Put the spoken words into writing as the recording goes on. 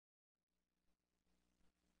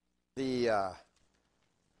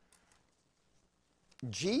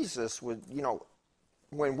Jesus would,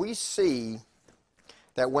 when we see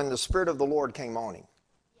that when the Spirit of the Lord came on him,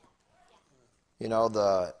 it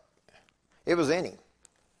was in him.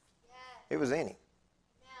 It was in him.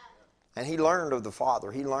 And he learned of the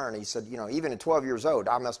Father. He said, even at 12 years old,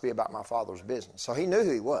 I must be about my Father's business. So he knew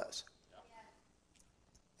who he was.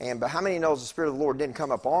 But how many knows the Spirit of the Lord didn't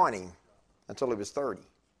come up on him until he was 30?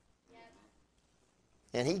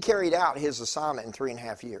 And he carried out his assignment in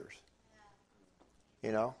 3.5 years.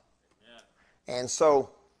 And so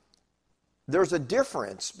there's a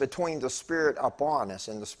difference between the Spirit upon us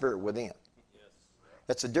and the Spirit within.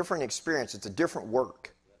 It's a different experience. It's a different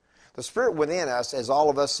work. The Spirit within us, as all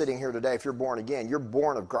of us sitting here today, if you're born again, you're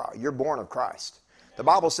born of God. You're born of Christ. The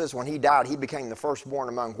Bible says when he died, he became the firstborn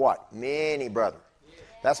among what? Many brethren.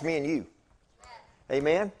 That's me and you.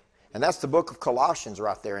 Amen? And that's the book of Colossians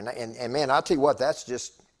right there. And man, I tell you what, that's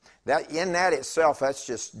itself,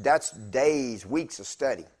 that's days, weeks of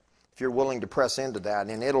study. If you're willing to press into that,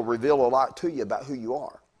 and it'll reveal a lot to you about who you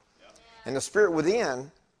are. And the Spirit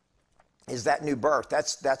within is that new birth.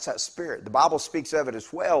 That's that Spirit. The Bible speaks of it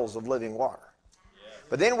as wells of living water.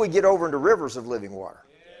 But then we get over into rivers of living water.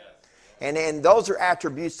 And those are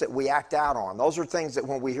attributes that we act out on. Those are things that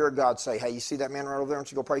when we hear God say, hey, you see that man right over there? Why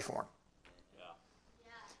don't you go pray for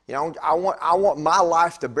him? I want my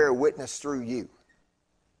life to bear witness through you.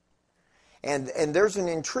 And there's an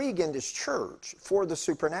intrigue in this church for the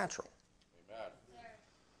supernatural.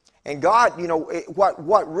 And God,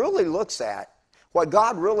 what really looks at, what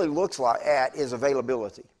God really looks at is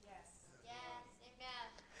availability.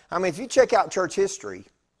 I mean, if you check out church history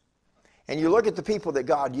and you look at the people that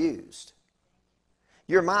God used,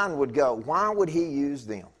 your mind would go, why would he use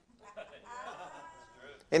them?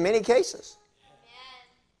 In many cases.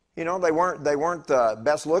 They weren't the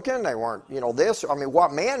best looking. They weren't, this. I mean,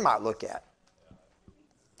 what man might look at.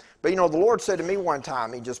 But, the Lord said to me one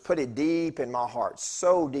time, he just put it deep in my heart,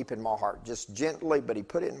 so deep in my heart, just gently, but he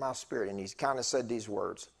put it in my spirit, and he kind of said these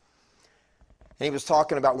words. And he was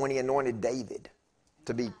talking about when he anointed David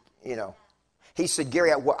to be, He said,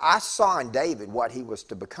 Gary, I saw in David what he was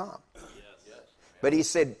to become. But he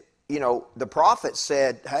said, the prophet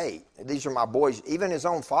said, hey, these are my boys. Even his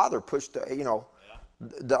own father pushed,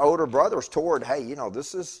 the older brothers toward, hey,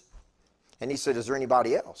 this is, and he said, is there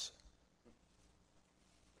anybody else?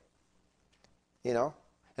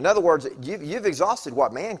 In other words, you've exhausted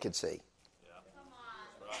what man could see.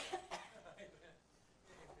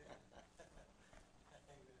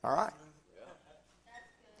 All right.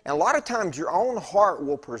 And a lot of times your own heart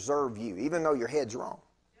will preserve you, even though your head's wrong,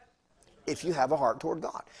 if you have a heart toward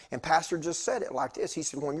God. And Pastor just said it like this. He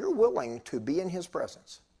said, when you're willing to be in his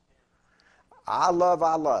presence, I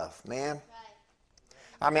love, man.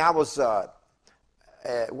 I mean, I was...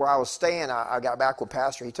 where I was staying, I got back with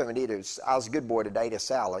Pastor. He told me to eat I was a good boy today, to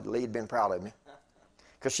salad. Lee had been proud of me.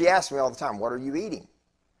 Because she asked me all the time, what are you eating?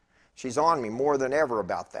 She's on me more than ever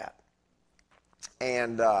about that.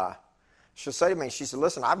 And she'll say to me, she said,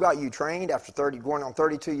 listen, I've got you trained after going on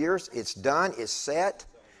 32 years. It's done. It's set.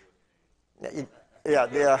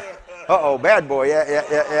 Yeah. Uh-oh, bad boy. Yeah.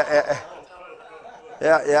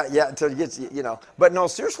 Until it gets, But no,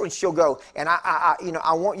 seriously, she'll go, and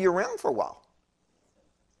I want you around for a while.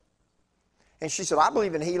 And she said, I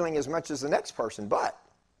believe in healing as much as the next person, but,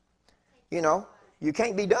 you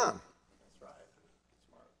can't be dumb.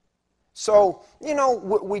 So,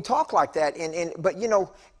 we talk like that, but,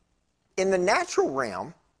 in the natural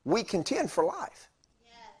realm, we contend for life.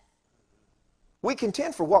 We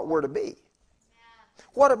contend for what we're to be.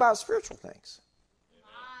 What about spiritual things?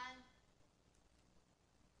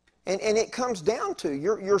 And it comes down to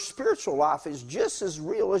your spiritual life is just as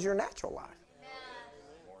real as your natural life.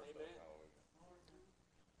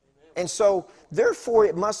 And so, therefore,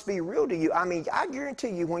 it must be real to you. I mean, I guarantee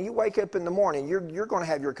you, when you wake up in the morning, you're going to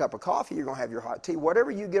have your cup of coffee, you're going to have your hot tea, whatever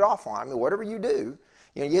you get off on. I mean, whatever you do,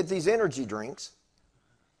 you get these energy drinks.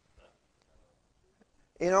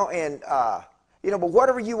 But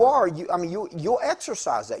whatever you are, you'll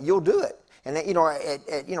exercise that. You'll do it. And at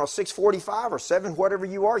 6:45 or 7, whatever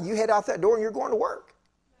you are, you head out that door and you're going to work.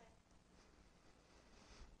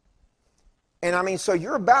 And so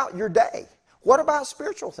you're about your day. What about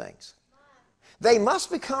spiritual things? They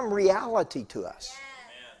must become reality to us.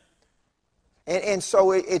 And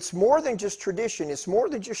so it's more than just tradition. It's more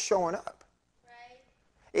than just showing up.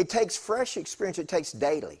 It takes fresh experience. It takes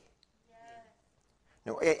daily.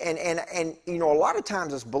 And a lot of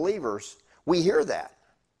times as believers, we hear that.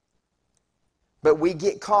 But we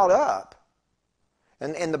get caught up.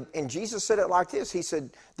 And Jesus said it like this. He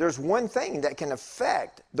said, there's one thing that can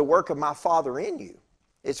affect the work of my Father in you.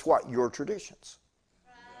 It's what? Your traditions.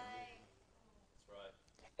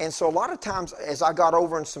 And so a lot of times, as I got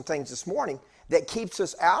over in some things this morning, that keeps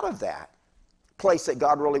us out of that place that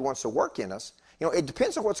God really wants to work in us. You know, it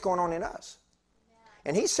depends on what's going on in us.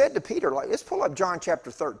 And he said to Peter, like, let's pull up John chapter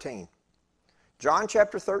 13. John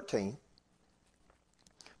chapter 13,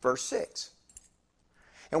 verse 6.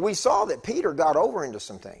 And we saw that Peter got over into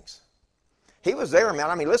some things. He was there, man.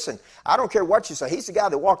 I mean, listen, I don't care what you say. He's the guy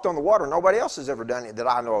that walked on the water. Nobody else has ever done it that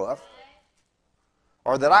I know of.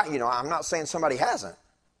 Or that I'm not saying somebody hasn't.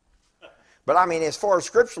 But I mean, as far as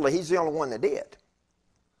scripturally, he's the only one that did.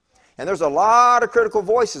 And there's a lot of critical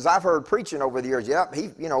voices I've heard preaching over the years. Yep,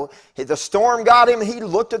 the storm got him. He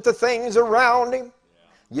looked at the things around him.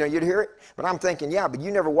 You'd hear it. But I'm thinking, yeah, but you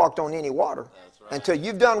never walked on any water. Right. Until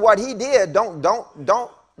you've done what he did, don't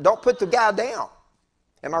put the guy down.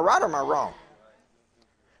 Am I right or am I wrong?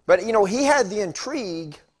 But, he had the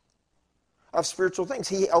intrigue of spiritual things.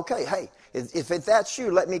 Hey, if that's you,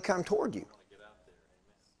 let me come toward you.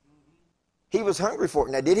 He was hungry for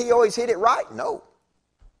it. Now, did he always hit it right? No.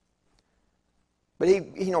 But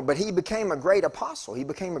he became a great apostle. He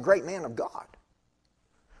became a great man of God.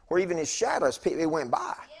 Where even his shadows, it went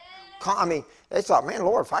by. Yeah. I mean, they thought, man,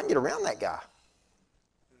 Lord, if I can get around that guy.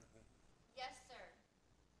 Yes, sir.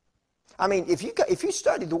 I mean, if you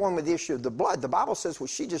studied the one with the issue of the blood, the Bible says, well,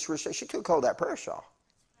 she took hold of that prayer shawl.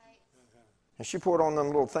 Right. And she poured on them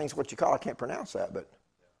little things, I can't pronounce that, but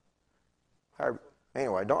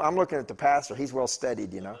anyway, I'm looking at the pastor. He's well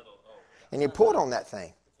studied, And he poured on that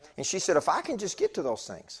thing. And she said, if I can just get to those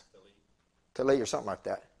things, Tali or something like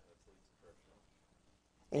that.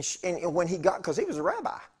 And when he got, because he was a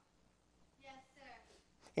rabbi. Yes, sir.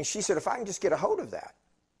 And she said, if I can just get a hold of that.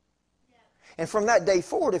 Yeah. And from that day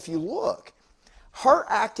forward, if you look, her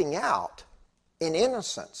acting out in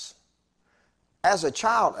innocence as a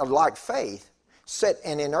child of like faith set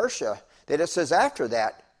an inertia that it says after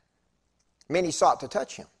that, many sought to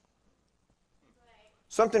touch him.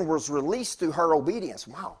 Something was released through her obedience.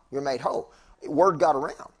 Wow, you're made whole. Word got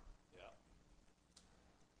around. Yeah.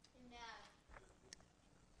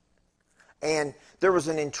 And there was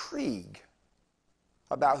an intrigue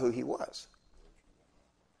about who he was.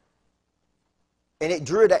 And it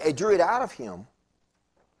drew it out of him.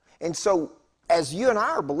 And so, as you and I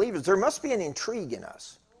are believers, there must be an intrigue in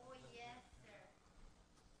us. Oh, yes, sir.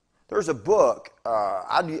 There's a book,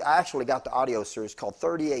 I actually got the audio series called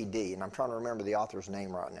 30 AD, and I'm trying to remember the author's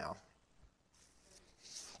name right now.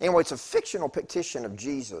 Anyway, it's a fictional petition of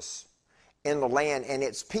Jesus in the land, and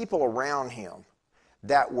it's people around him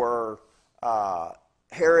that were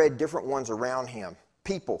Herod, different ones around him,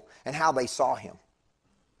 people, and how they saw him.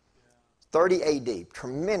 30 AD,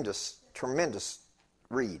 tremendous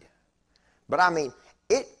read. But I mean,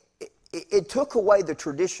 it took away the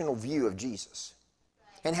traditional view of Jesus.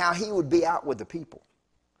 And how he would be out with the people.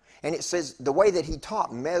 And it says the way that he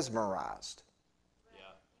taught mesmerized.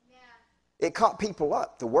 Yeah. It caught people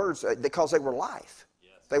up, the words, because they were life.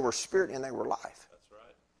 Yes. They were spirit and they were life. That's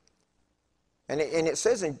right. And it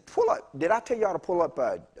says, did I tell you how to pull up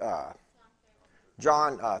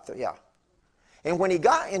John? Yeah. And when he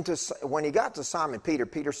got to Simon Peter,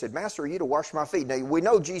 Peter said, Master, are you to wash my feet? Now we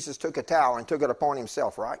know Jesus took a towel and took it upon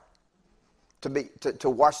himself, right? To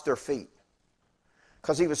wash their feet.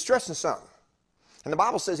 Because he was stressing something. And the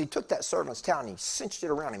Bible says he took that servant's towel and he cinched it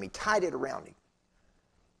around him. He tied it around him.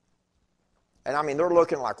 And I mean, they're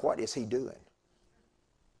looking like, what is he doing?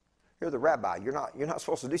 You're the rabbi. You're not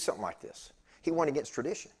supposed to do something like this. He went against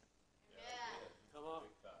tradition. Yeah. Come on.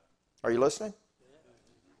 Are you listening? Yeah.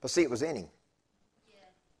 But see, it was in him.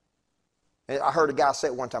 Yeah. And I heard a guy say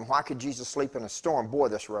it one time, why could Jesus sleep in a storm? Boy,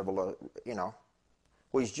 this revelation,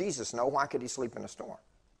 Well, he's Jesus. No, why could he sleep in a storm?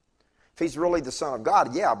 If he's really the Son of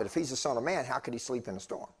God, yeah, but if he's the Son of Man, how could he sleep in a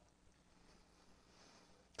storm?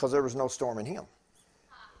 Because there was no storm in him.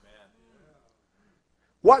 Amen.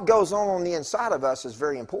 What goes on the inside of us is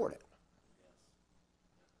very important.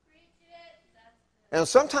 And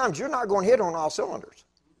sometimes you're not going to hit on all cylinders.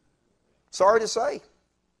 Sorry to say.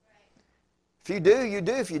 If you do, you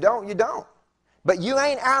do. If you don't, you don't. But you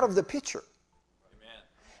ain't out of the picture. Amen.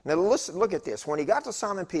 Now listen, look at this. When he got to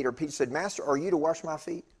Simon Peter, Peter said, Master, are you to wash my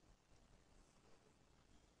feet?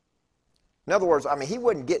 In other words, I mean, he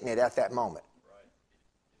wasn't getting it at that moment.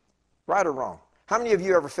 Right or wrong? How many of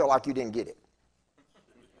you ever felt like you didn't get it?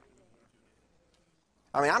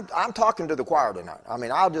 I mean, I'm talking to the choir tonight. I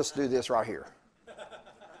mean, I'll just do this right here.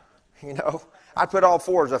 I'd put all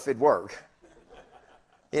fours if it'd work.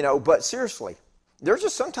 But seriously, there's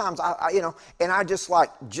just sometimes, and I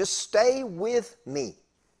just stay with me.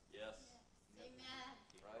 Yes. Amen.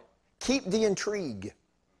 Right. Keep the intrigue. Yes,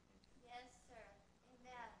 sir.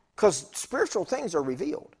 Amen. Because spiritual things are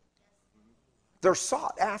revealed. They're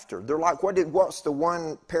sought after. They're like, what's the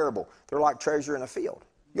one parable? They're like treasure in a field.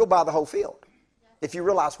 You'll buy the whole field if you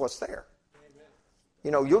realize what's there.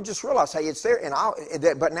 You know, you'll just realize, hey, it's there,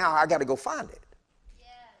 but now I got to go find it.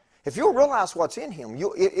 If you'll realize what's in him,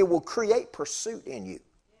 it will create pursuit in you.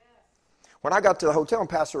 When I got to the hotel,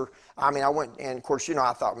 and I went, and of course, you know,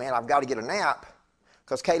 I thought, man, I've got to get a nap,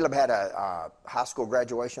 because Caleb had a high school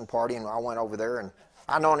graduation party, and I went over there, and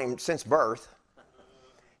I've known him since birth.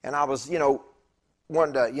 And I was, you know,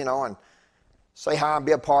 wanted to, you know, and say hi and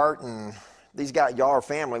be a part, and these guys, y'all are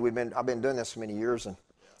family. I've been doing this so many years, and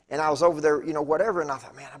I was over there, you know, whatever, and I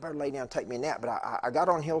thought, man, I better lay down and take me a nap. But I got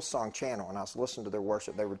on Hillsong Channel, and I was listening to their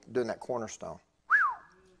worship. They were doing that Cornerstone.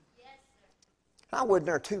 Yes, sir. And I wasn't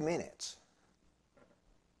there 2 minutes.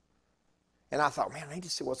 And I thought, man, I need to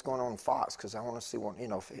see what's going on in Fox, because I want to see what, you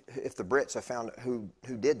know, if the Brits have found who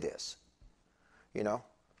did this, you know.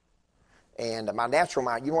 And my natural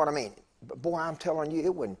mind, you know what I mean? But boy, I'm telling you,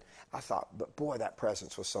 it wouldn't. I thought, but boy, that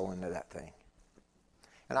presence was so into that thing.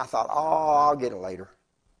 And I thought, oh, I'll get it later.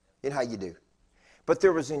 You know how you do. But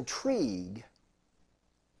there was intrigue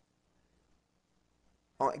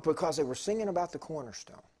because they were singing about the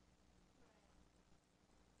cornerstone.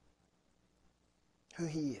 Who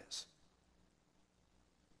he is.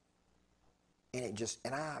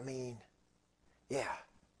 And I mean, yeah.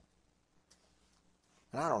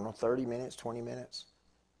 And I don't know, 30 minutes, 20 minutes.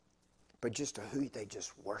 But just who they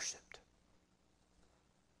just worshiped.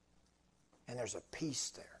 And there's a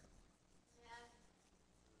peace there.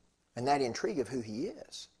 And that intrigue of who he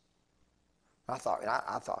is. I thought,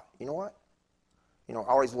 you know what? You know,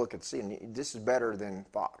 I always look and see, and this is better than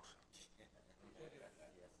Fox.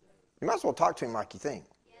 You might as well talk to him like you think.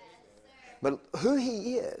 But who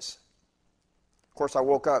he is. Of course, I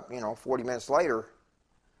woke up, you know, 40 minutes later,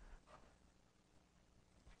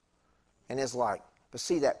 and it's like, but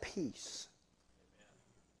see that peace.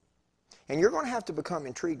 And you're going to have to become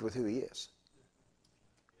intrigued with who he is.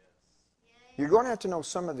 You're going to have to know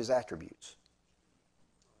some of his attributes.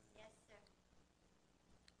 Yes, sir.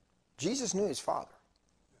 Jesus knew his Father.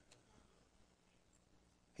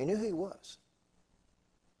 He knew who he was.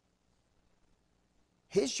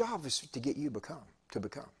 His job is to get you to become.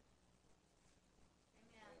 Amen.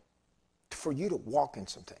 For you to walk in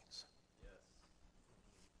some things.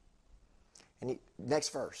 And next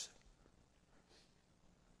verse.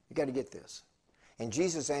 You got to get this. And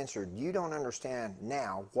Jesus answered, you don't understand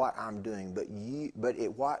now what I'm doing, but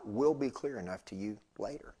what will be clear enough to you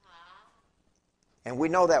later. And we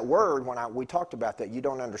know that word, we talked about that, you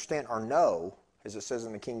don't understand or know, as it says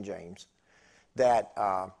in the King James, that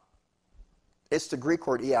it's the Greek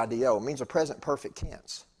word eido. It means a present perfect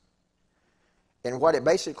tense. And what it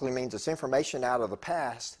basically means is information out of the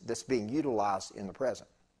past that's being utilized in the present.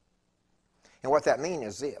 And what that means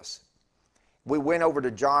is this. We went over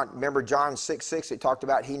to John, remember John 6:6, it talked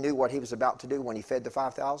about he knew what he was about to do when he fed the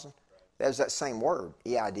 5,000? That was that same word,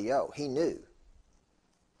 eido. He knew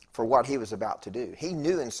for what he was about to do. He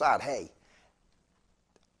knew inside, hey,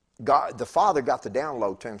 God, the Father got the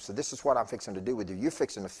download to him, so this is what I'm fixing to do with you. You're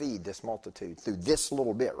fixing to feed this multitude through this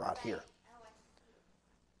little bit right here.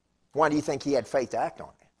 Why do you think he had faith to act on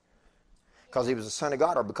it? Because he was the Son of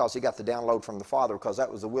God, or because he got the download from the Father, because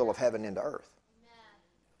that was the will of heaven into earth?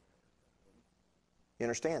 You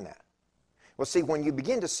understand that? Well, see, when you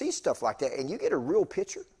begin to see stuff like that and you get a real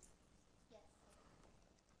picture,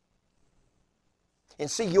 and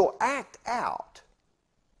see, you'll act out.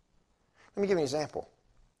 Let me give you an example.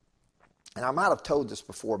 And I might have told this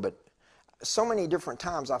before, but so many different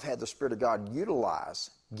times I've had the Spirit of God utilize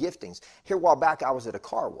giftings. Here a while back, I was at a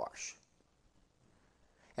car wash.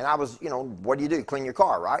 And I was, you know, what do? Clean your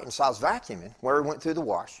car, right? And so I was vacuuming where we went through the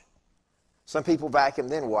wash. Some people vacuum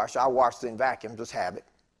then wash. I wash then vacuum, just habit.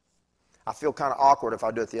 I feel kind of awkward if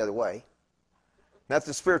I do it the other way.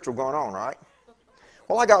 Nothing spiritual going on, right?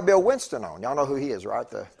 Well, I got Bill Winston on. Y'all know who he is, right?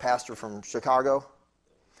 The pastor from Chicago.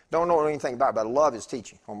 Don't know anything about it, but I love his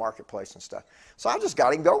teaching on Marketplace and stuff. So I just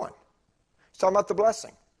got him going. He's talking about the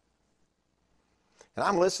blessing. And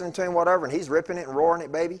I'm listening to him, whatever, and he's ripping it and roaring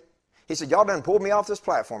it, baby. He said, y'all done pulled me off this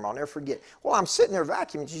platform. I'll never forget. Well, I'm sitting there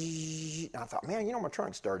vacuuming. And I thought, man, you know, my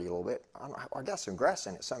trunk's dirty a little bit. I got some grass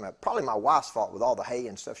in it. Probably my wife's fault with all the hay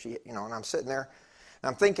and stuff she, you know, and I'm sitting there. And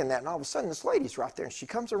I'm thinking that, and all of a sudden this lady's right there, and she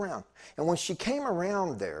comes around. And when she came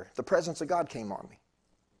around there, the presence of God came on me.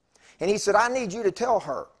 And he said, I need you to tell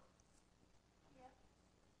her.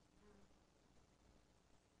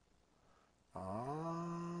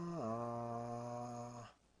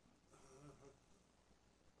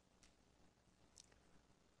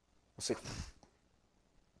 See,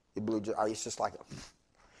 it blew. It's just like,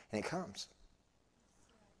 And it comes.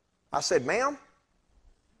 I said, ma'am?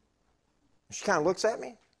 She kind of looks at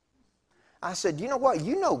me. I said, you know what?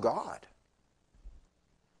 You know God.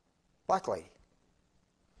 Black lady.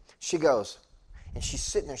 She goes, and she's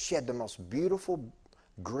sitting there. She had the most beautiful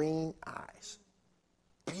green eyes.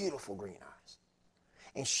 Beautiful green eyes.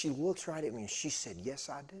 And she looks right at me and she said, yes,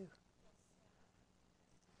 I do.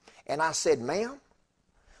 And I said, ma'am,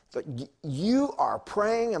 you are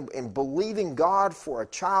praying and believing God for a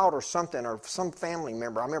child or something, or some family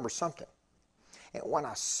member. I remember something. And when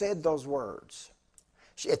I said those words,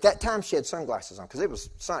 at that time she had sunglasses on because it was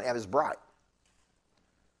sunny, it was bright.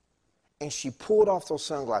 And she pulled off those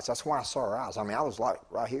sunglasses. That's why I saw her eyes. I mean, I was like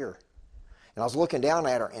right here. And I was looking down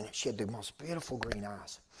at her, and she had the most beautiful green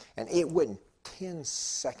eyes. And it went 10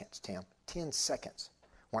 seconds, Tim, 10 seconds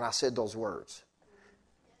when I said those words.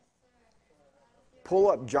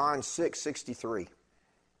 Pull up John 6:63.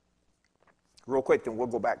 Real quick, then we'll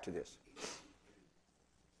go back to this.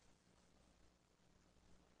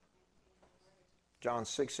 John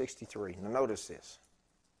 6:63. Now notice this.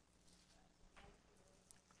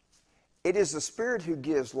 It is the Spirit who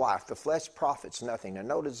gives life. The flesh profits nothing. Now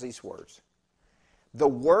notice these words. The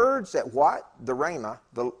words that what? The rhema.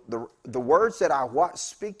 The words that I what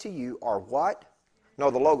speak to you are what?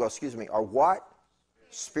 No, the logo, excuse me, are what?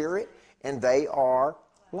 Spirit. And they are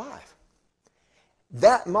life.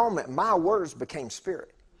 That moment, my words became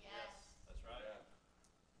spirit. Yes. That's right.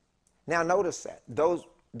 Now notice that.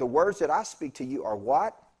 The words that I speak to you are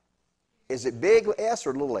what? Is it big S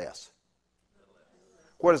or little s?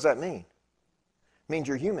 What does that mean? It means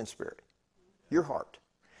your human spirit, your heart.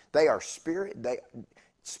 They are spirit. They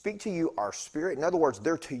speak to you are spirit. In other words,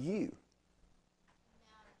 they're to you.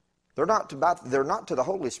 They're not to the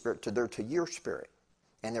Holy Spirit. They're to your spirit.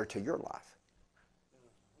 And they're to your life.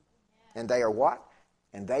 And they are what?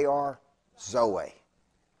 And they are Zoe.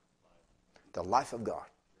 The life of God.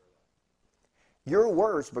 Your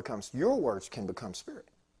words can become spirit.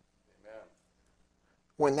 Amen.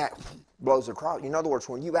 When that blows across. In other words,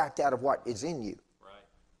 when you act out of what is in you. Right.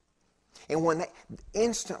 And when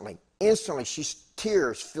instantly,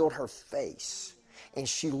 tears filled her face. And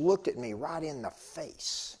she looked at me right in the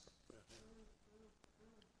face.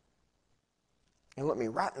 And looked me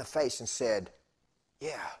right in the face and said,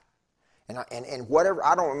 yeah. And whatever,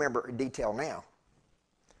 I don't remember in detail now.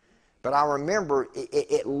 But I remember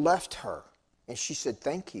it left her. And she said,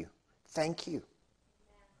 thank you. Thank you.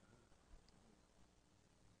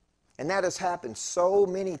 And that has happened so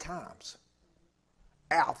many times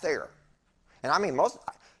out there. And I mean,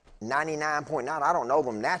 99.9, I don't know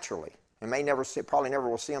them naturally. And probably never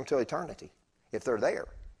will see them till eternity, if they're there.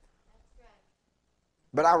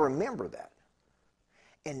 But I remember that.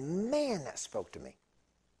 And man, that spoke to me.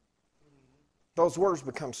 Those words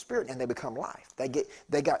become spirit and they become life.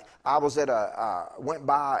 I was went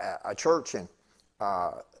by a church and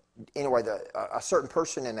anyway, a certain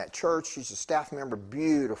person in that church, she's a staff member,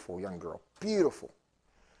 beautiful young girl, beautiful.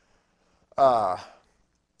 But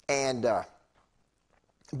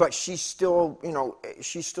she's still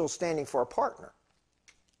standing for a partner.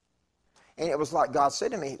 And it was like God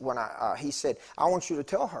said to me when He said, I want you to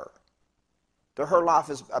tell her that her life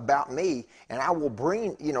is about me, and I will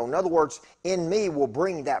bring, in other words, in me will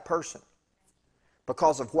bring that person.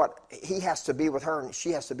 Because of what He has to be with her, and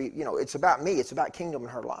she has to be, it's about me, it's about kingdom in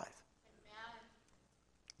her life.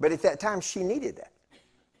 But at that time, she needed that.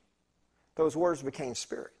 Those words became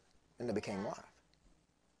spirit, and they became life.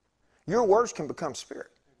 Your words can become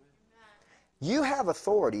spirit. You have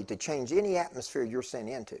authority to change any atmosphere you're sent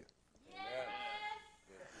into.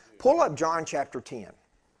 Pull up John chapter 10.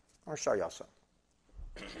 I'll show y'all something.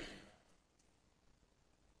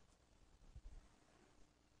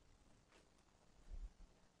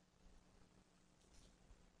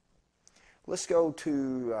 Let's go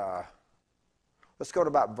to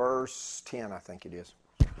about verse 10, I think it is.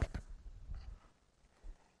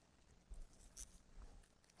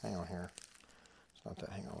 Hang on here. It's not that.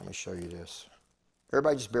 Hang on, let me show you this.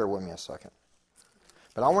 Everybody just bear with me a second.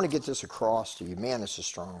 But I want to get this across to you. Man, this is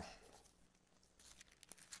strong.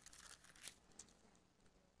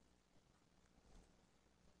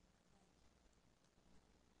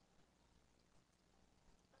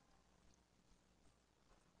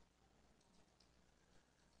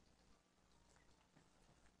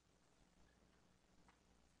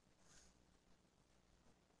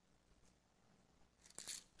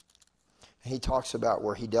 He talks about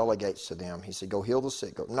where He delegates to them. He said, go heal the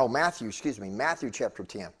sick. Matthew chapter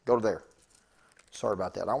 10. Go to there. Sorry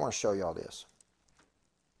about that. I want to show you all this.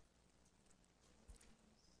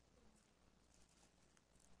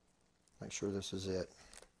 Make sure this is it.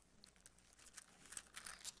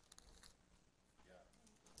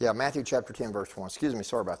 Yeah, Matthew chapter 10, verse 1. Excuse me,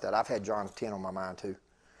 sorry about that. I've had John 10 on my mind too.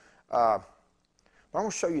 But I'm going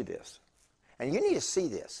to show you this. And you need to see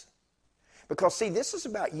this. Because, see, this is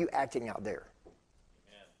about you acting out there.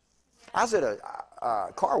 Amen. I was at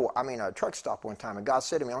a truck stop one time, and God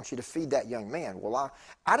said to me, I want you to feed that young man. Well,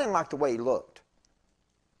 I didn't like the way he looked.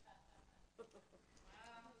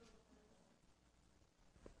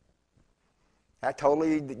 That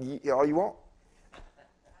totally all you want.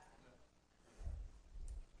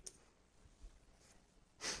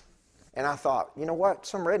 And I thought, you know what?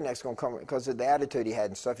 Some redneck's going to come because of the attitude he had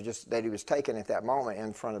and stuff just that he was taking at that moment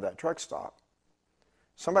in front of that truck stop.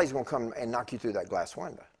 Somebody's going to come and knock you through that glass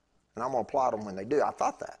window. And I'm going to applaud them when they do. I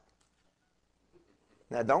thought that.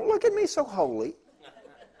 Now, don't look at me so holy.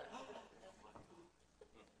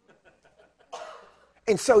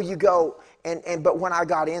 And so you go, but when I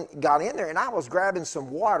got in there, and I was grabbing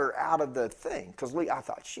some water out of the thing, because I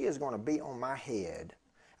thought, she is going to be on my head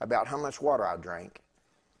about how much water I drank.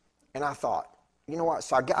 And I thought, you know what?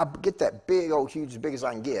 So I get that big, old, huge, as big as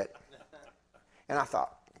I can get. And I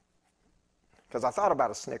thought, because I thought about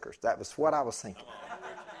a Snickers. That was what I was thinking.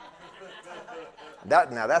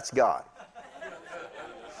 Now that's God.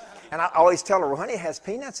 And I always tell her, well, honey, it has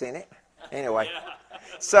peanuts in it. Anyway.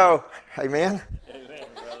 So, amen.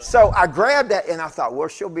 So I grabbed that, and I thought, well,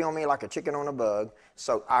 she'll be on me like a chicken on a bug.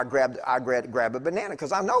 So I grabbed a banana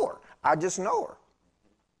because I know her. I just know her.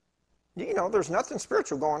 You know, there's nothing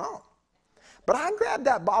spiritual going on. But I grabbed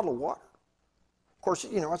that bottle of water. Of course,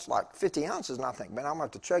 you know, it's like 50 ounces, and I think, man, I'm going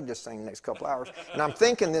to have to chug this thing the next couple hours. And I'm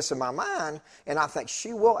thinking this in my mind, and I think,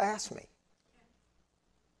 she will ask me.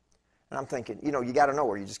 And I'm thinking, you know, you got to know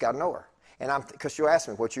her. You just got to know her. And because she'll ask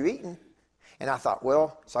me, what you eating? And I thought,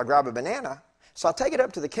 well, so I grab a banana. So I take it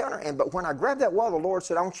up to the counter, but when I grabbed that water, the Lord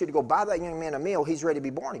said, I want you to go buy that young man a meal. He's ready to be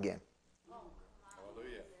born again.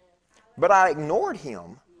 Hallelujah. But I ignored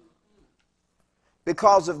him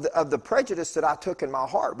because of the prejudice that I took in my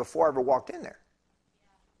heart before I ever walked in there.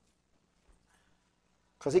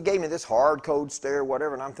 Because he gave me this hard, cold stare,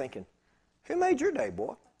 whatever, and I'm thinking, who made your day,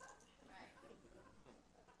 boy?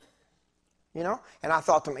 You know? And I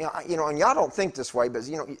thought to me, you know, and y'all don't think this way, but,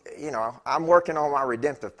 you know, I'm working on my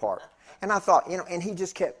redemptive part. And I thought, you know, and he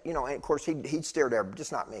just kept, you know, and of course he'd stare there, but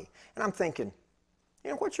just not me. And I'm thinking,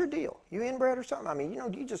 you know, what's your deal? You inbred or something? I mean, you know,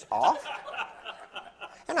 you just off?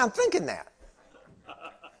 And I'm thinking that.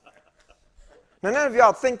 Now, none of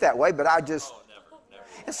y'all think that way, but I just... Never.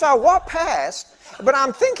 And so I walked past, but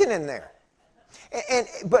I'm thinking in there.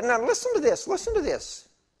 But now listen to this.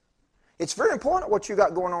 It's very important what you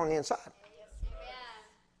got going on the inside.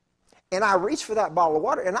 And I reached for that bottle of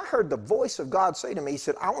water, and I heard the voice of God say to me, he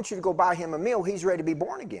said, I want you to go buy him a meal. He's ready to be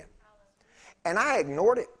born again. And I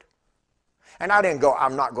ignored it. And I didn't go,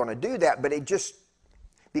 I'm not going to do that, but it just,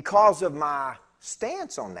 because of my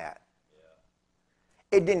stance on that,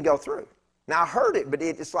 it didn't go through. Now, I heard it, but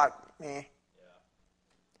it's like, eh.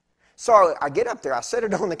 So I get up there, I set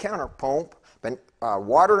it on the counter,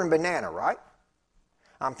 water and banana, right?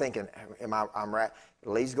 I'm thinking, I'm right.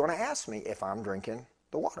 Lee's going to ask me if I'm drinking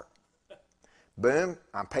the water. Boom,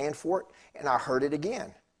 I'm paying for it, and I heard it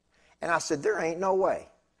again. And I said, there ain't no way.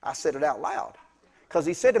 I said it out loud. Because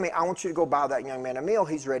he said to me, I want you to go buy that young man a meal.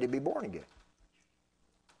 He's ready to be born again.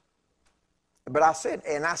 But I said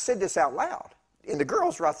this out loud. And the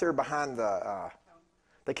girl's right there behind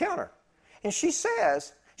the counter. And she said,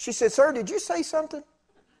 sir, did you say something?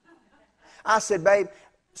 I said, babe,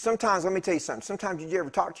 sometimes, let me tell you something. Sometimes did you ever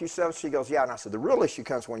talk to yourself? She goes, yeah. And I said, the real issue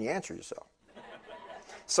comes when you answer yourself.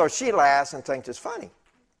 So she laughs and thinks it's funny.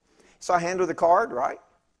 So I hand her the card, right?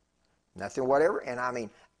 Nothing, whatever. And I mean,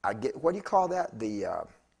 I get, what do you call that? The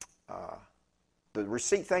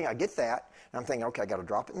receipt thing, I get that. And I'm thinking, okay, I got to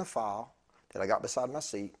drop it in the file that I got beside my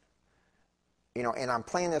seat. You know, and I'm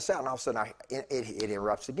playing this out, and all of a sudden it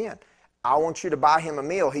interrupts again. I want you to buy him a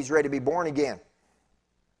meal. He's ready to be born again.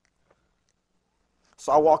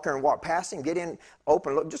 So I walk there and walk past him, get in,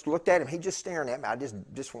 open, look, just looked at him. He just staring at me. I just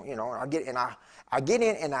you know, I get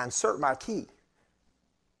in and I insert my key.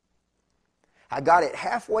 I got it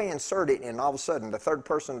halfway inserted, and all of a sudden the third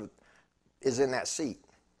person is in that seat.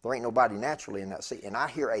 There ain't nobody naturally in that seat. And I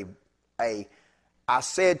hear I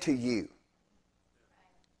said to you.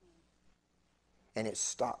 And it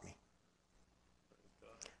stopped me.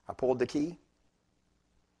 I pulled the key,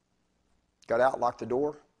 got out, locked the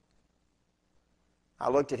door. I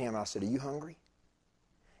looked at him and I said, are you hungry?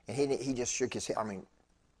 And he just shook his head. I mean,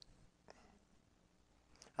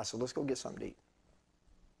 I said, let's go get something to eat.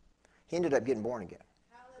 He ended up getting born again.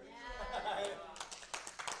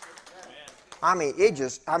 I mean,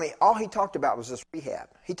 all he talked about was this rehab.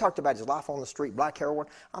 He talked about his life on the street, black heroin.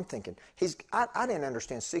 I'm thinking, I didn't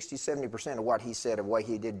understand 60, 70% of what he said, of the way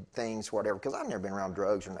he did things, whatever, because I've never been around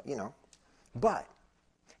drugs, or you know. But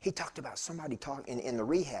he talked about somebody talking in the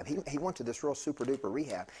rehab. He went to this real super duper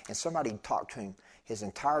rehab, and somebody talked to him his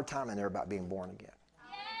entire time in there about being born again.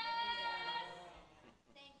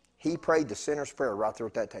 He prayed the sinner's prayer right there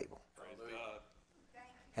at that table.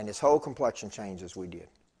 And his whole complexion changed as we did.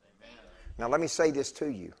 Now let me say this to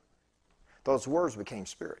you. Those words became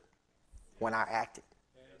spirit when I acted.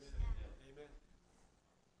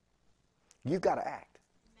 You've got to act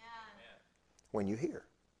when you hear.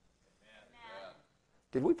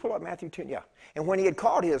 Did we pull up Matthew 10? Yeah. And when he had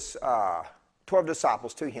called his 12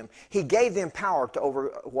 disciples to him, he gave them power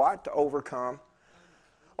to overcome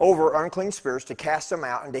unclean spirits, to cast them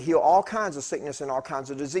out, and to heal all kinds of sickness and all kinds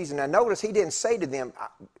of disease. And now notice he didn't say to them,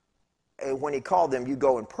 when he called them, you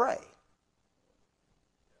go and pray.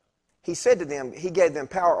 He said to them, he gave them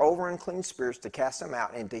power over unclean spirits to cast them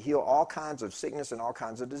out and to heal all kinds of sickness and all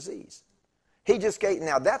kinds of disease. He just gave,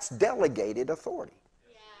 now that's delegated authority.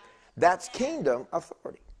 That's kingdom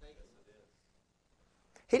authority.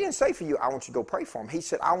 He didn't say for you, I want you to go pray for him. He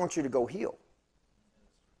said, I want you to go heal.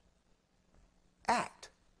 Act.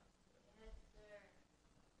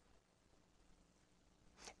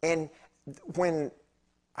 And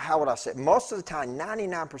how would I say it? Most of the time,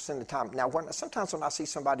 99% of the time, now sometimes when I see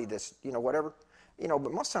somebody that's, whatever,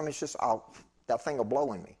 but most of the time it's just, that thing will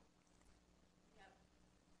blow in me.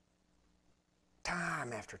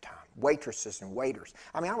 Time after time. Waitresses and waiters.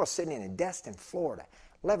 I mean, I was sitting in Destin, Florida,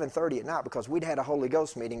 11:30 at night, because we'd had a Holy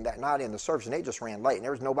Ghost meeting that night in the service, and they just ran late, and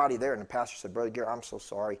there was nobody there, and the pastor said, Brother Gary, I'm so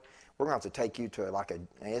sorry. We're going to have to take you to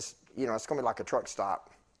it's going to be like a truck stop.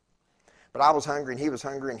 But I was hungry, and he was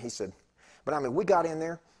hungry, and he said, but I mean, we got in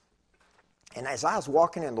there, and as I was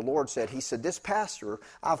walking in, the Lord said, he said, this pastor,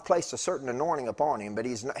 I've placed a certain anointing upon him, but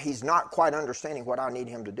he's not quite understanding what I need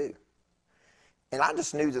him to do. And I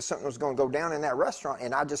just knew that something was going to go down in that restaurant,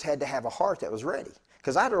 and I just had to have a heart that was ready.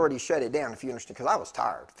 Because I'd already shut it down, if you understand, because I was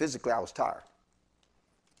tired. Physically, I was tired.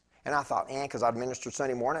 And I thought, because I'd ministered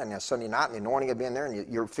Sunday morning, and then Sunday night, and the anointing had been there, and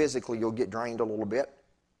you'll get drained a little bit.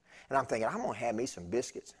 And I'm thinking, I'm going to have me some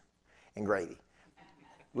biscuits and gravy.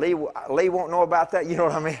 Lee won't know about that, you know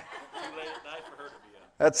what I mean?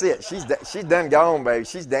 That's it. She's done gone, baby.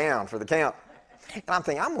 She's down for the count. And I'm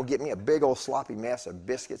thinking, I'm going to get me a big old sloppy mess of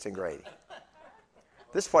biscuits and gravy.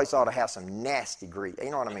 This place ought to have some nasty grease.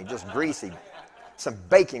 You know what I mean? Just greasy. Some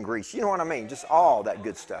bacon grease. You know what I mean? Just all that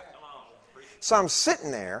good stuff. So I'm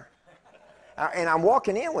sitting there, and I'm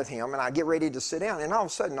walking in with him, and I get ready to sit down, and all of a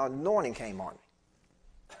sudden, the anointing came on me.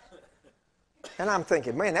 And I'm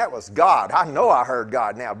thinking, man, that was God. I know I heard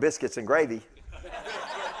God now, biscuits and gravy.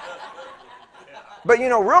 But,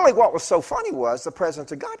 really what was so funny was the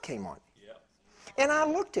presence of God came on me. And I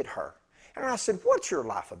looked at her, and I said, what's your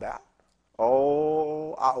life about?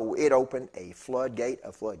 Oh, it opened a floodgate.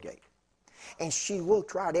 And she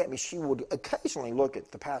looked right at me. She would occasionally look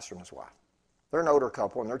at the pastor and his wife. They're an older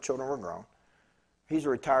couple, and their children were grown. He's a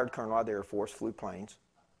retired colonel out of the Air Force, flew planes.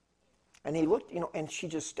 And he looked, and she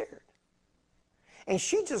just stared. And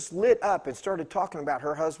she just lit up and started talking about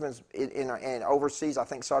her husband's in overseas, I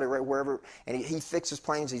think Saudi Arabia, wherever. And he fixes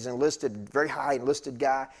planes. He's enlisted, very high enlisted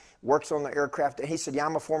guy, works on the aircraft. And he said, yeah,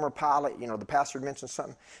 I'm a former pilot. The pastor mentioned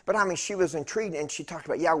something. But, I mean, she was intrigued, and she talked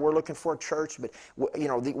about, yeah, we're looking for a church. But,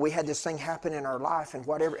 we had this thing happen in our life and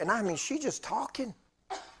whatever. And, I mean, she just talking.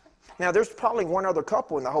 Now, there's probably one other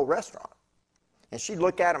couple in the whole restaurant. And she'd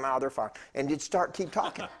look at them out of their fire and you'd keep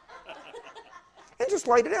talking. And just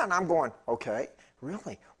laid it out. And I'm going, okay.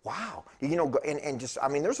 Really? Wow. And just, I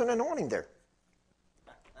mean, there's an anointing there.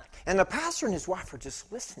 And the pastor and his wife are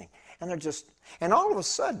just listening. And all of a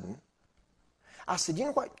sudden, I said, you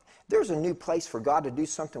know what? There's a new place for God to do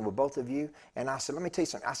something with both of you. And I said, let me tell you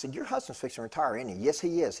something. I said, your husband's fixing to retire, isn't he? Yes,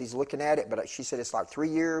 he is. He's looking at it, but she said it's like 3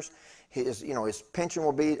 years. His pension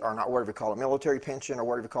will be, or not whatever you call it, military pension or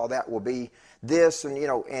whatever you call that, will be this and,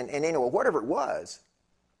 and anyway, whatever it was.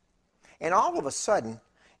 And all of a sudden,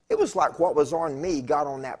 it was like what was on me got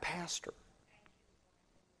on that pastor.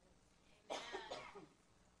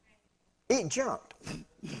 It jumped.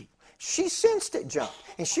 She sensed it jump.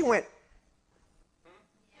 And she went,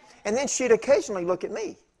 and then she'd occasionally look at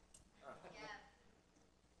me.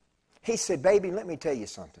 He said, baby, let me tell you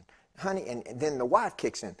something. Honey, and then the wife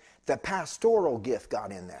kicks in. The pastoral gift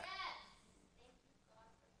got in there.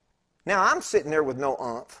 Now, I'm sitting there with no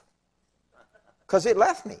umph. Because it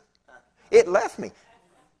left me. It left me.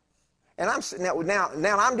 And I'm sitting there,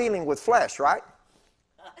 now I'm dealing with flesh, right?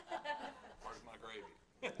 Where's my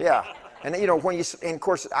gravy? Yeah. And you know, when you, and of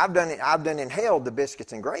course, I've done inhaled the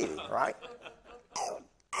biscuits and gravy, right?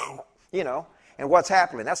 You know, and what's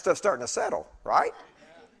happening? That stuff's starting to settle, right?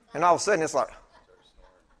 And all of a sudden, it's like,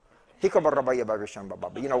 you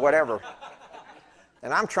know, whatever.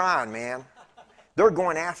 And I'm trying, man. They're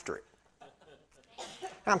going after it.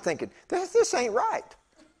 I'm thinking, this ain't right.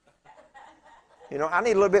 You know, I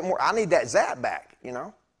need a little bit more. I need that zap back, you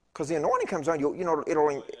know, because the anointing comes on you. You know,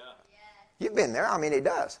 it'll. You've been there. I mean, it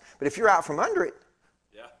does. But if you're out from under it,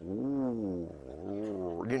 ooh,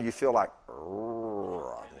 you feel like,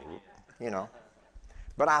 you know.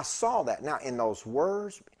 But I saw that now in those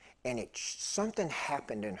words, and something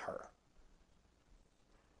happened in her.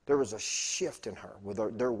 There was a shift in her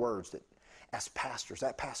with their words that, as pastors,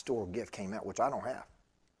 that pastoral gift came out, which I don't have.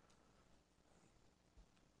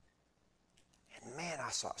 And man, I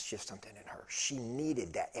saw it shift something in her. She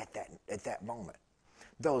needed that at that moment.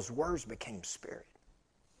 Those words became spirit.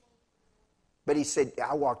 But he said,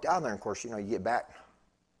 I walked out there, and of course, you know, you get back.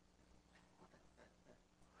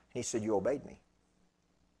 And he said, you obeyed me.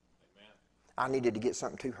 Amen. I needed to get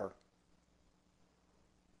something to her.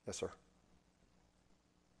 Yes, sir.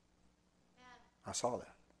 I saw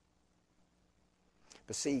that.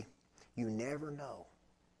 But see, you never know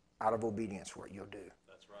out of obedience what you'll do.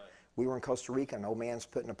 That's right. We were in Costa Rica, and an old man's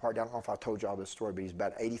putting a party. I don't know if I told y'all this story, but he's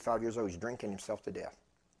about 85 years old. He's drinking himself to death.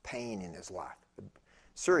 Pain in his life.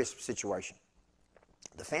 Serious situation.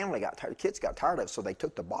 The family got tired, the kids got tired of it, so they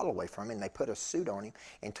took the bottle away from him, and they put a suit on him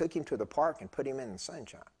and took him to the park and put him in the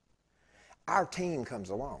sunshine. Our team comes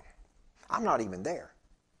along. I'm not even there.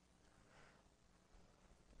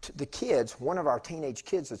 The kids, one of our teenage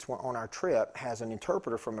kids that's on our trip has an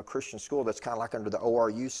interpreter from a Christian school that's kind of like under the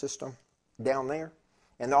ORU system down there.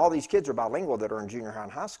 And all these kids are bilingual that are in junior high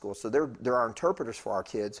and high school. So they're our interpreters for our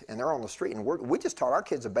kids, and they're on the street. And we just taught our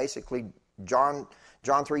kids basically John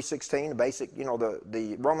 3:16, the basic, you know,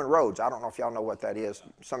 the Roman roads. I don't know if y'all know what that is.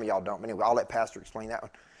 Some of y'all don't. But anyway, I'll let Pastor explain that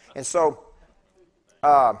one. And so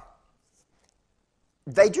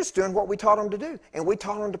they just doing what we taught them to do. And we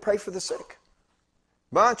taught them to pray for the sick.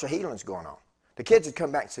 Bunch of healings going on. The kids would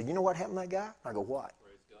come back and say, you know what happened to that guy? I go, what?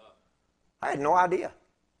 Praise God. I had no idea.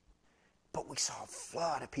 But we saw a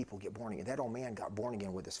flood of people get born again. That old man got born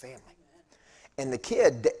again with his family. And the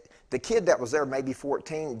kid that was there, maybe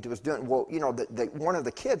 14, was doing, well, you know, one of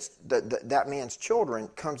the kids, that man's children,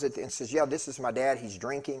 comes in and says, yeah, this is my dad. He's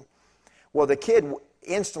drinking. Well, the kid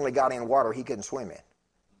instantly got in water he couldn't swim in.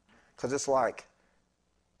 Because it's like,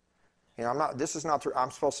 you know,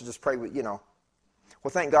 I'm supposed to just pray with, you know.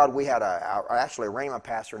 Well, thank God we had actually a Rhema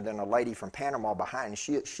pastor and then a lady from Panama behind,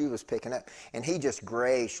 and she was picking up. And he just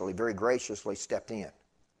graciously, very graciously stepped in.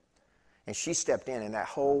 And she stepped in, and that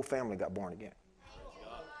whole family got born again.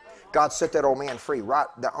 God set that old man free right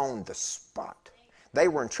on the spot. They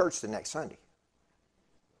were in church the next Sunday.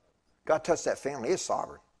 God touched that family. It was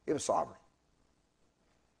sovereign. It was sovereign.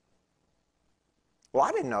 Well,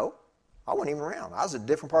 I didn't know. I wasn't even around. I was in a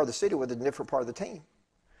different part of the city with a different part of the team.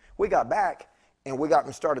 We got back. And we got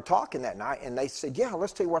them started talking that night, and they said, yeah,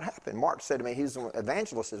 let's tell you what happened. Mark said to me, he's an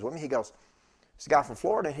evangelist is with me. He goes, this guy from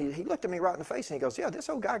Florida, and he looked at me right in the face, and he goes, yeah, this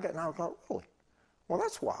old guy got, and I was like, really? Well,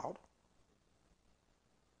 that's wild.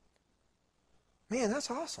 Man, that's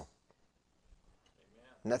awesome.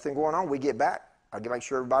 Amen. Nothing going on. We get back. I make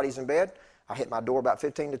sure everybody's in bed. I hit my door about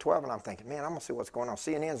 15 to 12, and I'm thinking, man, I'm going to see what's going on.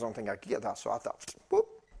 CNN's the only thing I could get. So I thought, whoop.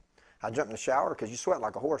 I jumped in the shower because you sweat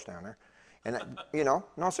like a horse down there. And you know,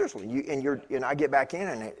 no, seriously. And I get back in,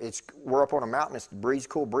 and we're up on a mountain. It's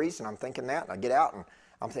cool breeze, and I'm thinking that. And I get out, and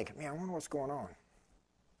I'm thinking, man, I wonder what's going on.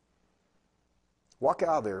 Walk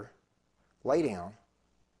out of there, lay down.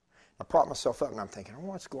 I prop myself up, and I'm thinking, oh,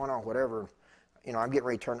 what's going on? Whatever. You know, I'm getting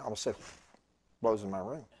ready to turn. All of a sudden, blows in my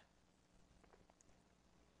room.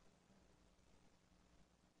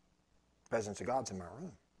 The presence of God's in my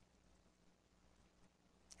room,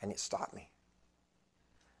 and it stopped me.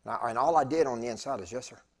 And all I did on the inside is, yes,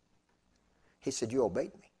 sir. He said, you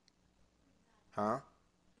obeyed me. Huh?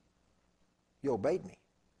 You obeyed me.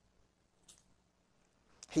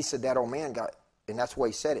 He said, that old man got, and that's the way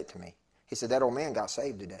he said it to me. He said, that old man got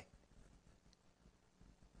saved today.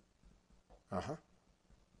 Uh-huh.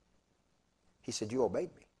 He said, you obeyed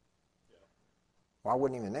me. Well, I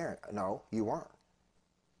wasn't even there. No, you weren't.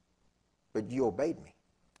 But you obeyed me.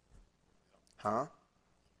 Huh?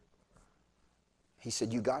 He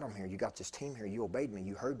said, you got them here. You got this team here. You obeyed me.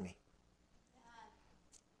 You heard me.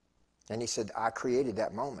 And he said, I created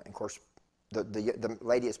that moment. And of course, the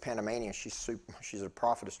lady is Panamanian. She's a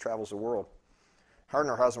prophetess, travels the world. Her and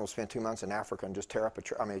her husband will spend 2 months in Africa and just tear up a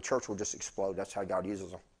church. I mean, the church will just explode. That's how God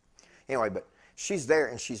uses them. Anyway, but she's there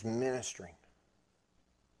and she's ministering.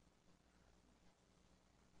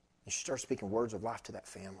 And she started speaking words of life to that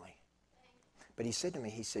family. But he said to me,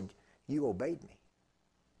 he said, you obeyed me.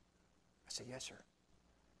 I said, yes, sir.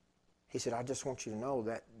 He said, I just want you to know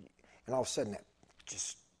that. And all of a sudden,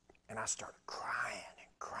 and I started crying and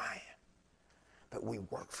crying. But we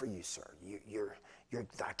work for you, sir. You're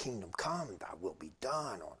thy kingdom come, thy will be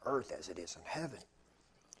done on earth as it is in heaven.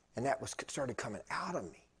 And that started coming out of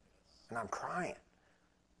me. And I'm crying.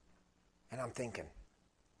 And I'm thinking,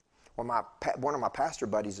 well, one of my pastor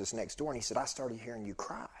buddies is next door, and he said, I started hearing you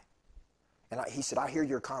cry. And he said, I hear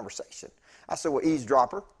your conversation. I said, well,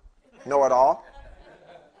 eavesdropper, know it all.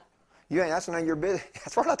 That's none of your business.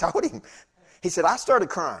 That's what I told him. He said, I started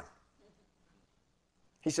crying.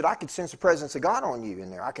 He said, I could sense the presence of God on you in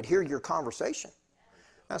there. I could hear your conversation.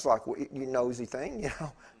 That's like, well, you nosy thing, you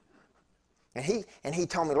know. And he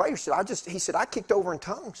told me later, he said, I kicked over in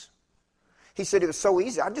tongues. He said, it was so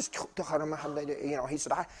easy. I just, you know, he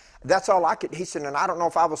said, that's all I could. He said, and I don't know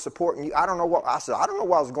if I was supporting you. I don't know what, I said, I don't know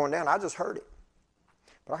why I was going down. I just heard it.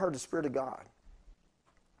 But I heard the Spirit of God.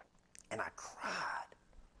 And I cried.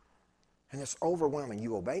 And it's overwhelming.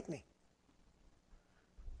 You obeyed me.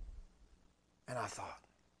 And I thought,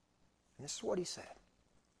 and this is what he said.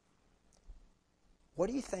 What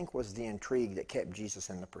do you think was the intrigue that kept Jesus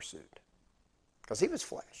in the pursuit? Because he was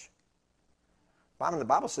flesh. The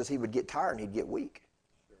Bible says he would get tired and he'd get weak.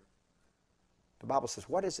 The Bible says,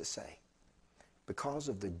 what does it say? Because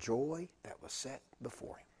of the joy that was set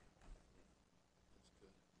before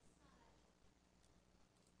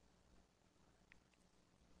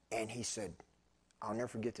him. And he said, I'll never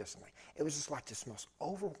forget this. It was just like this most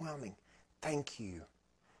overwhelming thank you.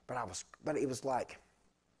 But it was like,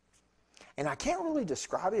 and I can't really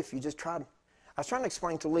describe it if you just tried. I was trying to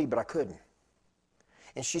explain to Lee, but I couldn't.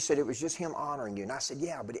 And she said, it was just him honoring you. And I said,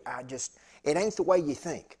 yeah, but it ain't the way you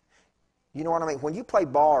think. You know what I mean? When you play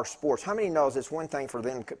ball or sports, how many knows it's one thing for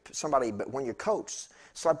them, somebody, but when your coach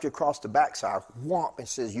slapped you across the backside, whomp, and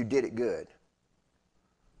says, you did it good.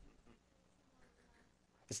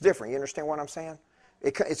 It's different. You understand what I'm saying?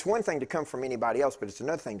 It's one thing to come from anybody else, but it's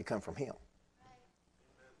another thing to come from him.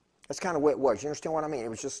 That's kind of what it was. You understand what I mean? It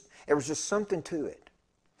was just something to it.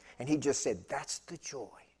 And he just said, that's the joy.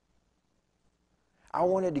 I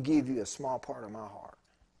wanted to give you a small part of my heart.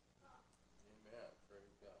 Amen.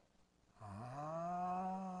 Praise God.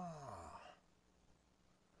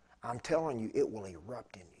 I'm telling you, it will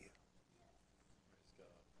erupt in you. Praise God.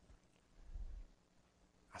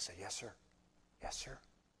 I said, yes, sir. Yes, sir.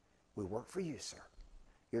 We work for you, sir.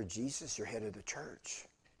 You're Jesus. You're head of the church.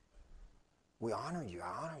 We honor you.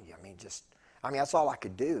 I honor you. That's all I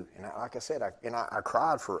could do. And like I said, I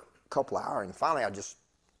cried for a couple of hours. And finally,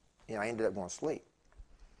 I ended up going to sleep.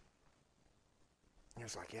 He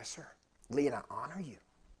was like, yes, sir. Lee and I honor you.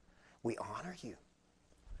 We honor you.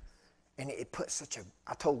 And it put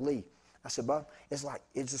I told Lee, I said, Bob, it's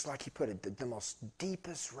just like he put the most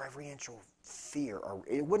deepest reverential fear, or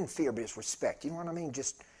it wasn't fear, but it's respect. You know what I mean?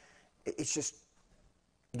 It's just,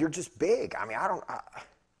 you're just big. And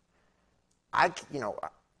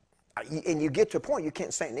you get to a point you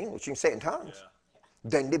can't say it in English. You can say it in tongues.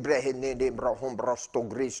 Yeah.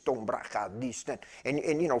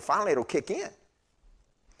 And finally it'll kick in.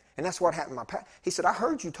 And that's what happened to my pastor. He said, I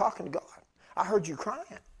heard you talking to God. I heard you crying.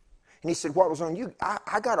 And he said, what was on you?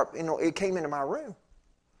 I got up, it came into my room.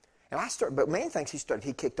 And but man thinks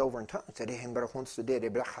he kicked over in tongues. He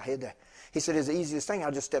said, it's the easiest thing.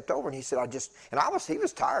 I just stepped over, and he said, he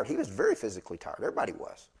was tired. He was very physically tired. Everybody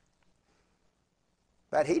was.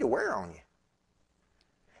 That heat will wear on you.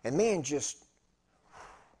 And man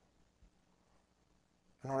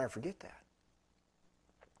I'll never forget that.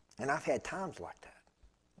 And I've had times like that.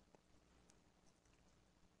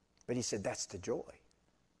 But he said, that's the joy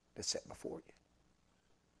that's set before you.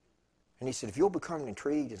 And he said, if you'll become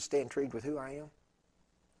intrigued and stay intrigued with who I am.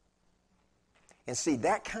 And see,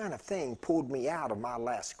 that kind of thing pulled me out of my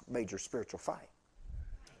last major spiritual fight.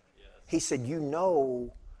 Yes. He said,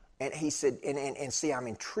 and he said, and see, I'm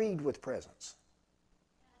intrigued with presence.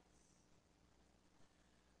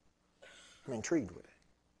 I'm intrigued with it.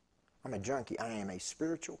 I'm a junkie. I am a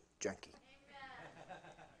spiritual junkie.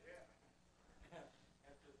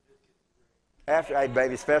 Hey,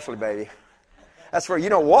 baby, especially, baby. That's where you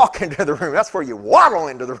don't walk into the room. That's where you waddle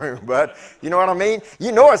into the room, bud. You know what I mean?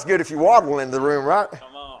 You know it's good if you waddle into the room, right?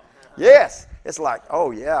 Come on. Yes. It's like,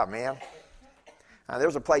 oh, yeah, man.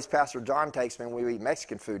 There's a place Pastor John takes me when we eat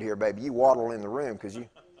Mexican food here, baby. You waddle in the room because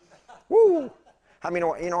woo. You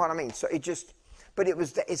know what I mean? So it's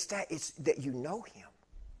that you know him.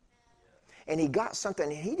 And he got something,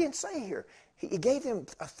 and he didn't say here. He gave them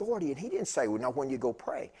authority, and he didn't say, well, now when you go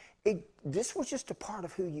pray. This was just a part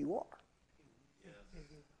of who you are.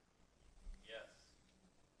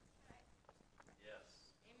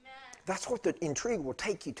 That's what the intrigue will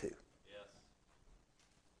take you to. Yes.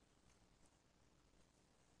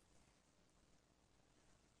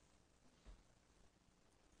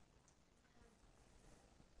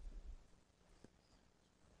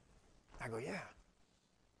 I go, yeah.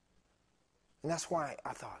 And that's why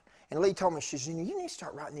I thought. And Lee told me, she said, you need to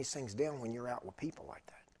start writing these things down when you're out with people like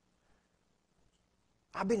that.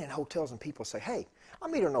 I've been in hotels and people say, hey, I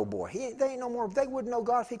meet an old boy. They ain't no more. They wouldn't know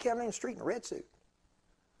God if he came in the street in a red suit.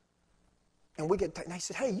 And they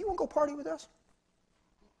said, hey, you want to go party with us?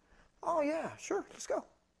 Oh, yeah, sure, let's go.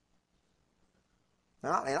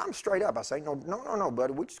 And I'm straight up. I say, no,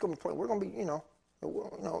 buddy. We're just going to play. We're going to be, you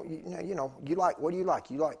like, what do you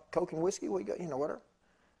like? You like Coke and whiskey? What you got? Whatever.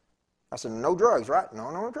 I said, no drugs, right?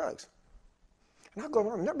 No drugs. And I go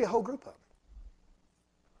around, and there'd be a whole group of them.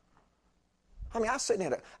 I mean,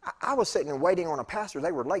 I was sitting and waiting on a pastor.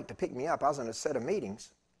 They were late to pick me up. I was in a set of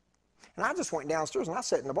meetings. And I just went downstairs and I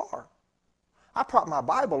sat in the bar. I propped my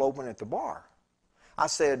Bible open at the bar. I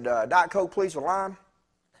said, Diet Coke, please, with lime.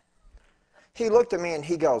 He looked at me and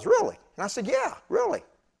he goes, really? And I said, yeah, really.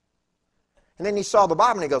 And then he saw the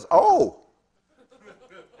Bible and he goes, oh.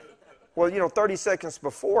 Well, 30 seconds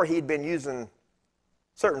before he'd been using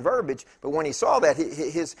certain verbiage, but when he saw that,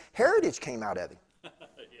 his heritage came out of him.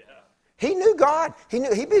 He knew God. He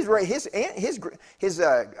knew I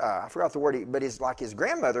forgot the word, but his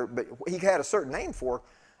grandmother, but he had a certain name for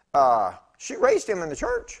her. She raised him in the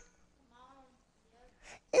church.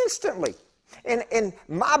 Instantly. And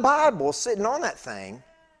my Bible sitting on that thing,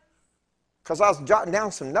 because I was jotting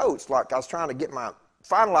down some notes, like I was trying to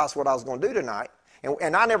finalize what I was going to do tonight.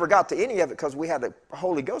 And I never got to any of it because we had a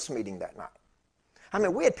Holy Ghost meeting that night. I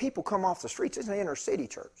mean, we had people come off the streets. It's an inner city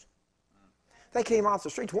church. They came off the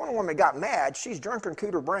streets. One woman got mad. She's drunk and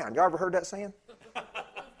Cooter Brown. Y'all ever heard that saying?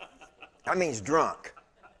 That means drunk.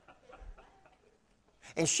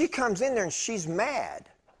 And she comes in there and she's mad.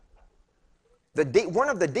 One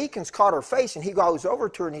of the deacons caught her face and he goes over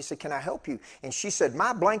to her and he said, can I help you? And she said,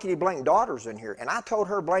 my blankety-blank daughter's in here. And I told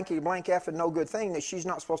her blankety-blank effing no good thing that she's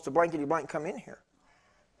not supposed to blankety-blank come in here.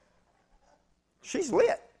 She's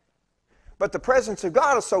lit. But the presence of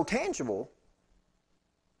God is so tangible,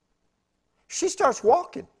 she starts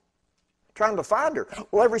walking, trying to find her.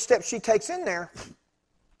 Well, every step she takes in there,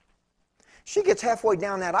 she gets halfway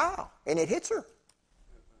down that aisle, and it hits her.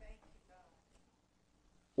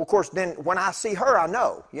 Well, of course, then when I see her, I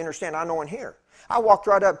know. You understand? I know and hear. I walked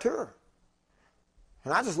right up to her.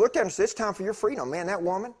 And I just looked at her and said, it's time for your freedom. Man, that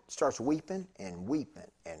woman starts weeping and weeping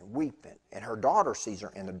and weeping. And her daughter sees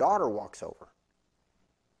her, and the daughter walks over.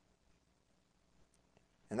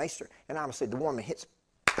 And I said, the woman hits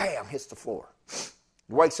the floor.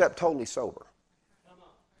 Wakes up totally sober.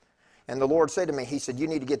 And the Lord said to me, he said, you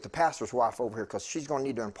need to get the pastor's wife over here because she's going to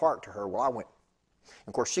need to impart to her. Well, I went. And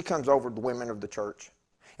of course, she comes over to the women of the church.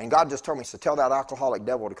 And God just told me, he said, tell that alcoholic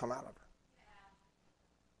devil to come out of her.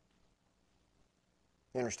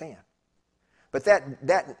 You understand? But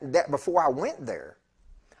that before I went there,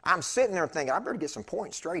 I'm sitting there thinking, I better get some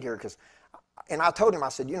points straight here and I told him, I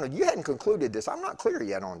said, you hadn't concluded this. I'm not clear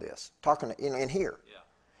yet on this, talking in here. Yeah.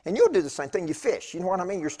 And you'll do the same thing. You fish. You know what I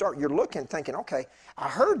mean? You're looking, thinking, okay, I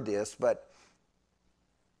heard this, but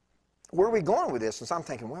where are we going with this? And so I'm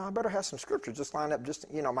thinking, well, I better have some scripture just lined up.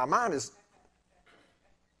 My mind is,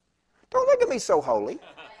 don't look at me so holy.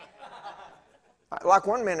 Like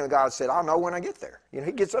one man of God said, I'll know when I get there.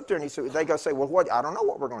 He gets up there and they go say, well, what? I don't know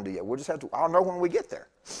what we're going to do yet. We'll just have to, I'll know when we get there.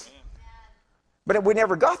 But we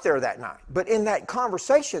never got there that night. But in that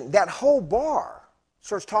conversation, that whole bar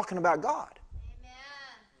starts talking about God.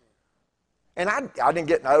 And I didn't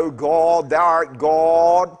get, oh, God, thou art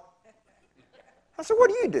God. I said, what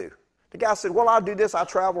do you do? The guy said, well, I do this. I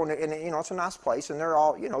travel, and it's a nice place, and they're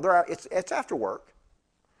all, it's after work.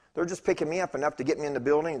 They're just picking me up enough to get me in the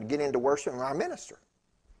building and get into worship, and I minister.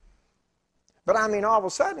 But I mean, all of a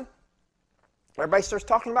sudden, everybody starts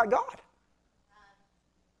talking about God.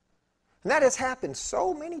 And that has happened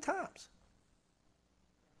so many times.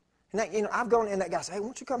 And that, I've gone in, that guy said, hey, why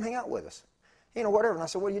don't you come hang out with us? Whatever. And I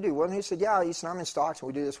said, what do you do? Well, and he said, yeah, I'm in stocks and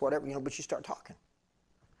we do this, whatever, but you start talking.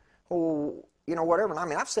 Well, whatever. And I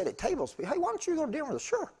mean, I've said at tables, hey, why don't you go to dinner with us?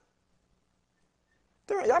 Sure.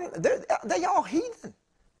 They all heathen.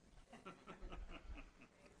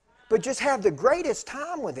 But just have the greatest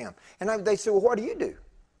time with them. And they said, well, what do you do?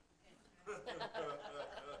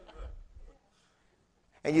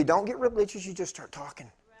 And you don't get religious, you just start talking.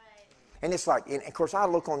 Right. And it's like, and of course, I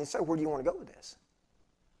look on and say, where do you want to go with this?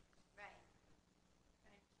 Right.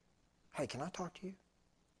 Hey, can I talk to you?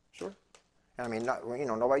 Sure. And I mean,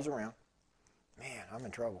 nobody's around. Man, I'm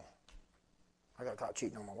in trouble. I got caught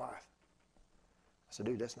cheating on my wife. said,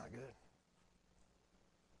 dude, that's not good.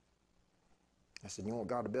 I said, you want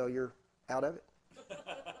God to bail you out of it?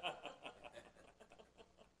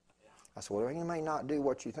 I said, well, he may not do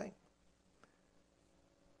what you think.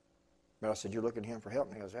 But I said, you're looking to him for help?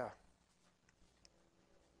 And he goes, yeah.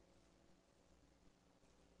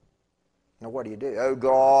 Now what do? Oh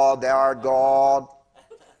God, thou art God.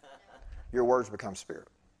 Your words become spirit.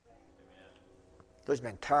 There's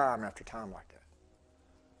been time after time like that.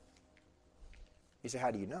 You say,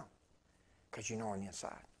 how do you know? Because you know on the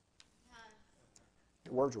inside.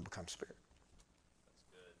 Your words will become spirit. That's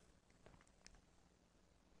good.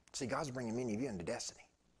 See, God's bringing many of you into destiny.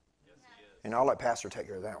 Yes, he is. And I'll let Pastor take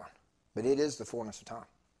care of that one. But it is the fullness of time.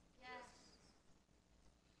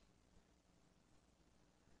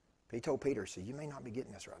 But he told Peter, he said, you may not be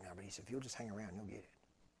getting this right now, but he said, if you'll just hang around, you'll get it.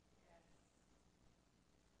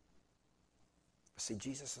 But see,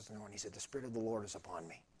 Jesus is knowing. He said, the Spirit of the Lord is upon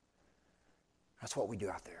me. That's what we do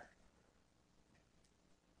out there.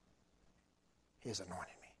 He has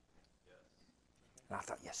anointed me. Yes. And I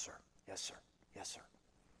thought, yes, sir. Yes, sir. Yes, sir.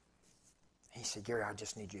 He said, Gary, I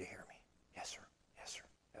just need you to hear me. Yes, sir. Yes, sir.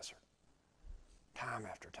 Yes, sir. Time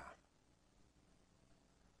after time.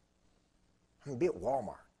 I mean, be at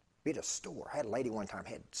Walmart. Be at a store. I had a lady one time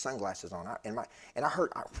had sunglasses on. And I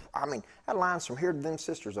heard, I had lines from here to them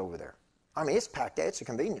sisters over there. I mean, it's packed out. It's a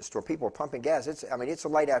convenience store. People are pumping gas. It's a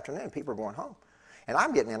late afternoon. People are going home. And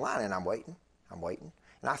I'm getting in line, and I'm waiting.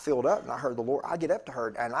 And I filled up, and I heard the Lord. I get up to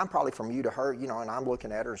her, and I'm probably from you to her, and I'm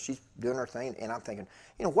looking at her, and she's doing her thing, and I'm thinking,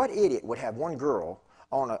 what idiot would have one girl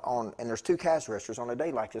and there's 2 cash registers on a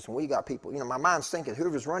day like this, and we got people, my mind's thinking,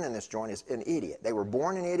 whoever's running this joint is an idiot. They were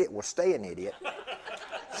born an idiot, will stay an idiot.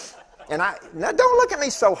 And now don't look at me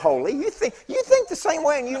so holy. You think the same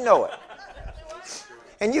way, and you know it.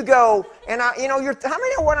 And you go, and how many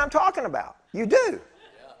know what I'm talking about? You do.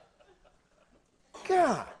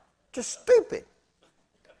 God, just stupid.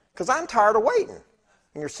 Because I'm tired of waiting.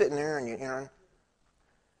 And you're sitting there, and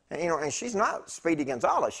and she's not Speedy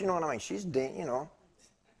Gonzalez. You know what I mean? She's,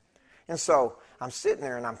 And so I'm sitting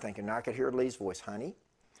there, and I'm thinking, now I could hear Lee's voice, honey.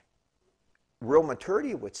 Real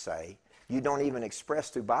maturity would say, you don't even express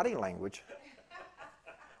through body language.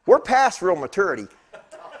 We're past real maturity.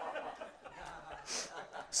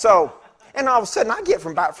 So, and all of a sudden I get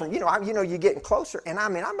from you're getting closer, and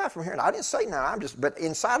I'm back from here, and I didn't say nothing. But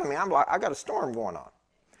inside of me, I'm like, I got a storm going on,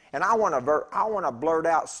 and I want to blurt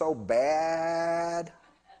out so bad.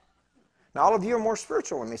 Now all of you are more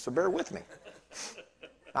spiritual than me, so bear with me.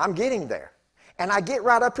 I'm getting there, and I get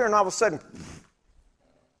right up here, and all of a sudden,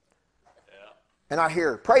 and I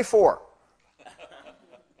hear, pray for her.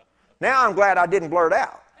 Now I'm glad I didn't blurt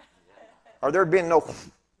out, or there'd been no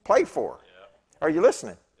pray for her. Are you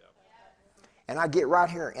listening? And I get right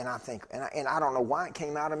here, and I think, and I don't know why it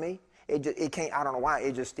came out of me. It came. I don't know why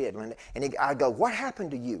it just did. And I go, what happened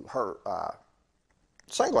to you? Her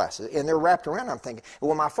sunglasses, and they're wrapped around. I'm thinking,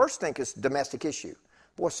 well, my first thing is domestic issue.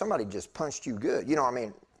 Boy, somebody just punched you good.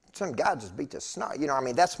 Some guy just beat the snot.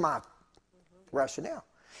 That's my rationale.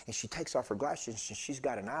 And she takes off her glasses, and she's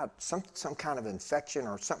got an eye, some kind of infection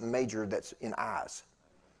or something major that's in eyes.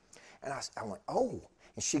 And I went, oh.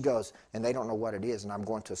 And she goes, and they don't know what it is, and I'm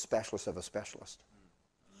going to a specialist of a specialist.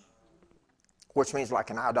 Which means like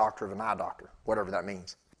an eye doctor of an eye doctor, whatever that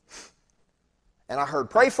means. And I heard,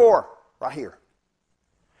 pray for her, right here.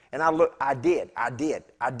 And I did.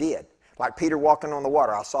 Like Peter walking on the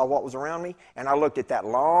water. I saw what was around me, and I looked at that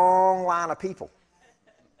long line of people.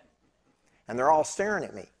 And they're all staring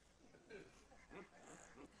at me.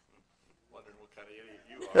 Wondering what kind of idiot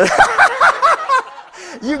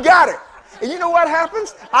you are. You got it. And you know what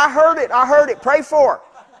happens? I heard it. Pray for her.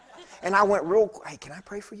 And I went hey, can I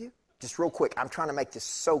pray for you? Just real quick. I'm trying to make this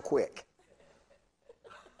so quick.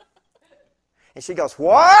 And she goes,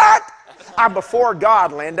 what? Before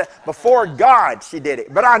God, Linda. Before God, she did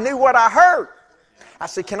it. But I knew what I heard. I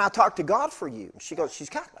said, can I talk to God for you? And she goes, she's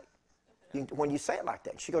Catholic. When you say it like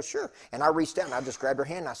that. She goes, sure. And I reached down, and I just grabbed her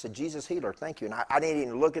hand, and I said, Jesus, heal her. Thank you. And I didn't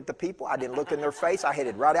even look at the people. I didn't look in their face. I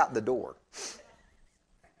headed right out the door.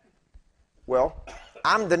 Well,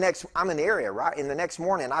 I'm in the area, right? And the next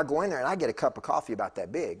morning, I go in there, and I get a cup of coffee about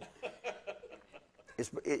that big.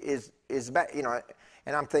 It's about,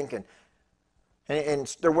 and I'm thinking,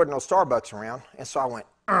 and there wasn't no Starbucks around, and so I went,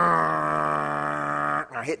 and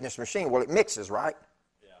I'm hitting this machine. Well, it mixes, right?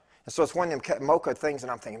 Yeah. And so it's one of them mocha things,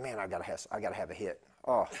 and I'm thinking, man, I gotta have a hit.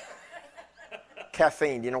 Oh,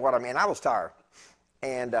 caffeine, you know what I mean? I was tired,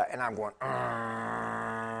 and I'm going,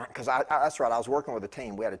 because that's right. I was working with a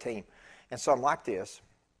team. We had a team. And so I'm like this,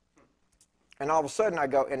 and all of a sudden I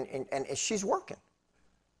go, and she's working.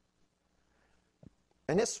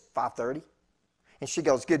 And it's 5:30, And she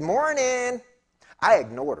goes, good morning. I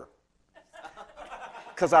ignored her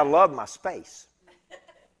because I love my space.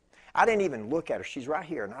 I didn't even look at her. She's right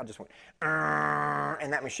here, and I just went,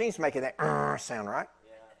 and that machine's making that sound, right?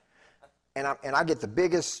 And I get the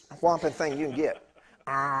biggest whomping thing you can get.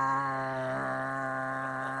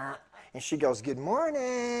 And she goes, good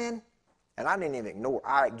morning. And I didn't even ignore her.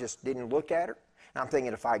 I just didn't look at her. And I'm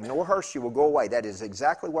thinking, if I ignore her, she will go away. That is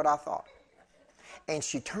exactly what I thought. And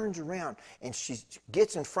she turns around, and she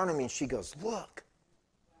gets in front of me, and she goes, look.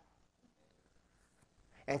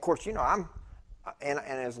 And, of course, you know, and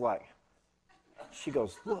it's like, she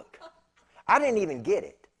goes, look. I didn't even get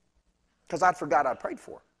it because I forgot I prayed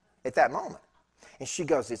for her at that moment. And she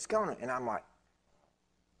goes, it's gone. And I'm like,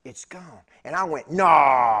 it's gone. And I went,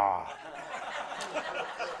 nah.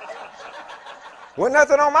 Wasn't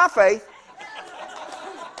nothing on my faith.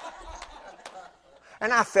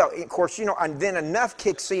 And I felt, of course, you know, and then enough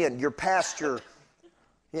kicks in. You're past your,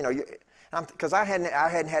 you know, because I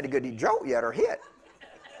hadn't had a good jolt yet or hit.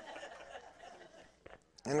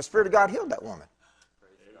 And the Spirit of God healed that woman.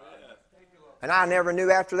 And I never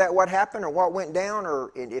knew after that what happened or what went down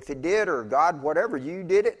or if it did or God, whatever, you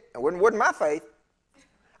did it. It wasn't my faith.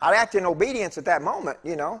 I acted in obedience at that moment,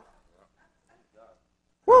 you know.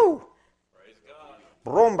 Woo!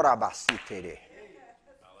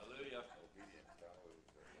 Hallelujah.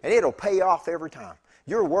 And it'll pay off every time.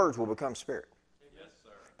 Your words will become spirit. Yes,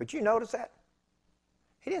 sir. But you notice that?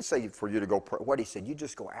 He didn't say for you to go pray. What he said, you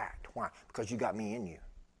just go act. Why? Because you got me in you.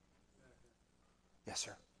 Yes,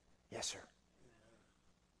 sir. Yes, sir.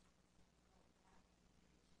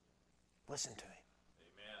 Listen to him.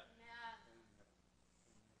 Amen.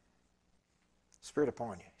 Spirit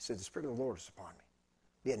upon you. He said, the Spirit of the Lord is upon me.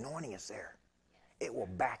 The anointing is there. It will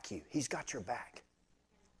back you. He's got your back.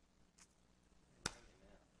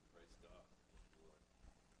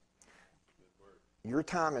 Your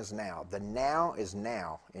time is now. The now is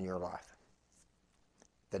now in your life.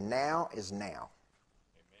 The now is now.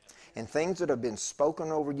 And things that have been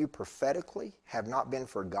spoken over you prophetically have not been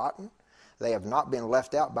forgotten. They have not been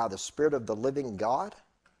left out by the Spirit of the living God.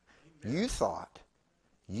 You thought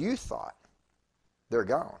they're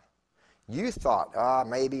gone. You thought,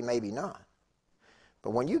 maybe not.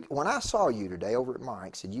 But when I saw you today over at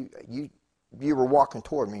Mike's and you were walking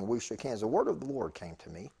toward me and we shook hands, the word of the Lord came to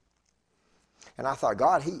me. And I thought,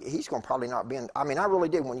 God, he's going to probably not be in. I mean, I really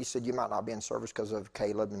did when you said you might not be in service because of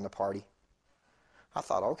Caleb and the party. I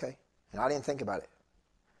thought, okay. And I didn't think about it.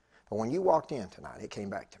 But when you walked in tonight, it came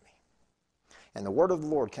back to me. And the word of the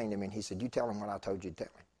Lord came to me and he said, you tell him what I told you to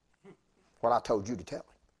tell him. What I told you to tell him.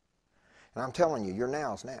 And I'm telling you, your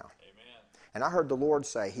now is now. Amen. And I heard the Lord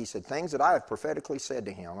say, he said, things that I have prophetically said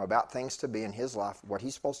to him about things to be in his life, what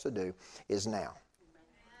he's supposed to do, is now.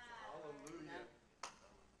 Hallelujah.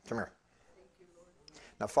 Come here.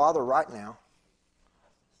 Now, Father, right now,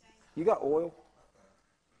 you got oil?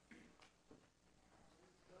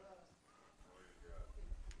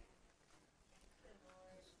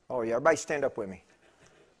 Oh, yeah. Everybody stand up with me.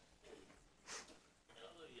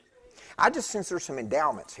 I just sense there's some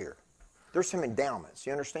endowments here. There's some endowments.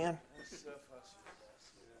 You understand?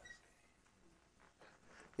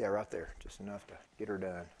 Yeah, right there. Just enough to get her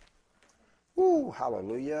done. Woo,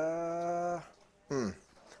 hallelujah.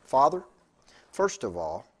 Father, first of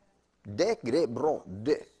all,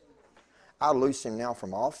 I loose him now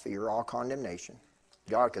from all fear, all condemnation.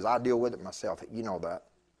 God, because I deal with it myself. You know that.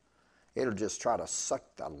 It'll just try to suck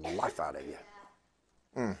the life out of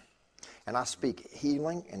you. And I speak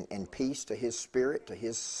healing and peace to his spirit, to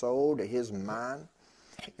his soul, to his mind.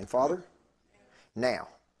 And Father, now,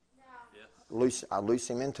 I loose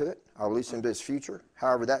him into it. I loose him to his future,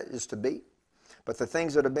 however that is to be. But the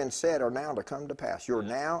things that have been said are now to come to pass. Your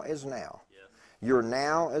now is now. Your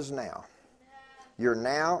now is now. Your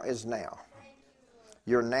now is now.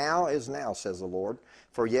 Your now is now, says the Lord.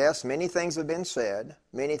 For yes, many things have been said.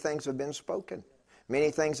 Many things have been spoken. Many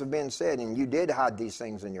things have been said, and you did hide these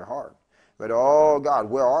things in your heart. But, oh, God,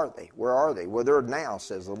 where are they? Where are they? Well, they're now,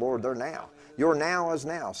 says the Lord. They're now. Your now is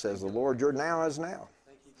now, says the Lord. Your now is now.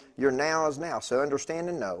 Your now is now. So understand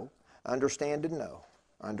and know. Understand and know.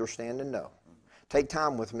 Understand and know. Take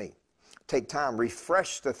time with me. Take time.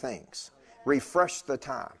 Refresh the things. Refresh the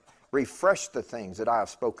time. Refresh the things that I have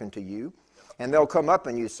spoken to you. And they'll come up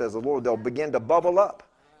in you, says the Lord. They'll begin to bubble up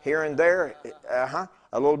here and there.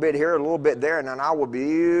 A little bit here, a little bit there. And then I will be,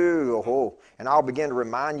 and I'll begin to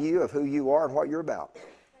remind you of who you are and what you're about.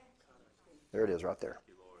 There it is right there.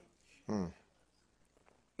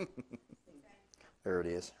 There it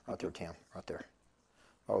is. Right there, Tim. Right there.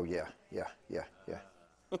 Oh, yeah.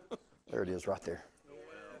 There it is right there.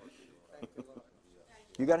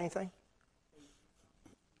 You got anything?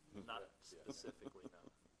 Specifically now.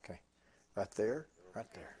 Okay. Right there.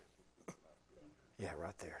 Right there. Yeah,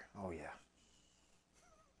 right there. Oh, yeah.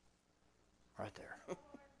 Right there.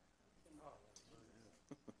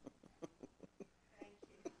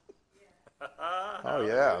 Oh,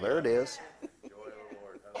 yeah. There it is. Joy of the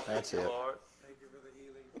Lord. That's Thank you, it. Lord.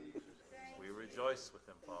 We rejoice with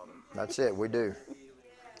him, Father. That's it. We do.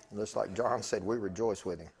 Just like John said, we rejoice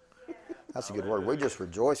with him. That's a good word. We just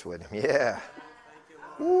rejoice with him. Yeah.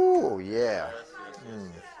 Ooh, yeah.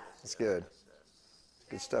 That's good.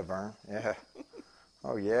 Good stuff, Vern. Yeah.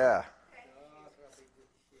 Oh, yeah.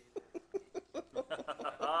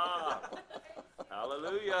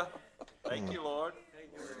 Hallelujah. Thank you, Lord.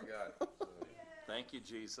 Thank you,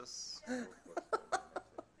 Jesus. Yes,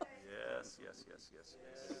 yes, yes, yes, yes.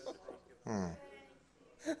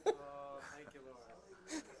 Thank you, Lord.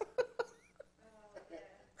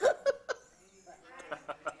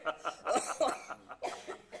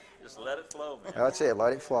 Just let it flow, man. That's it.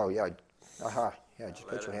 Let it flow. Yeah. Uh-huh. Yeah, just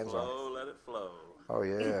put your hands on it. Let it flow. Oh,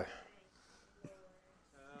 yeah.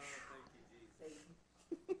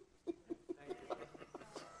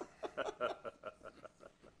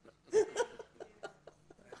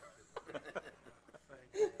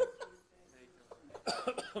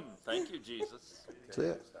 Thank you, Jesus. That's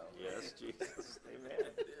it. Yes, Jesus. Amen.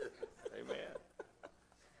 Amen.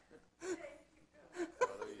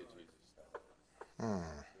 Hallelujah, Jesus.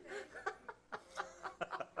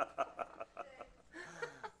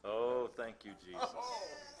 Oh, thank you, Jesus.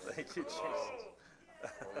 Thank you, Jesus.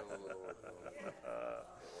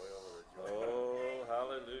 Oh,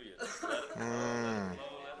 hallelujah.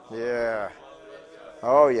 Yeah.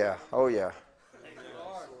 Oh, yeah. Oh, yeah.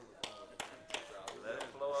 Let it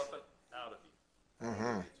flow up and out of you.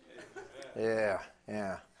 Yeah.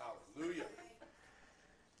 Yeah. Praise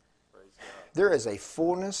God. There is a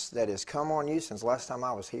fullness that has come on you since last time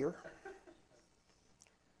I was here.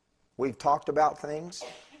 We've talked about things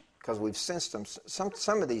because we've sensed them.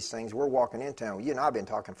 Some of these things we're walking into. You and I have been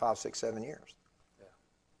talking 5, 6, 7 years.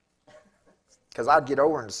 Because I'd get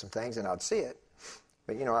over into some things and I'd see it,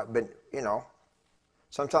 but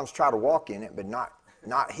sometimes try to walk in it, but not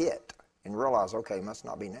hit and realize, okay, it must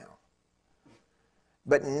not be now.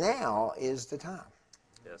 But now is the time.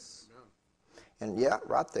 Yes. And yeah,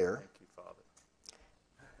 right there. Thank you, Father.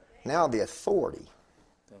 Now the authority,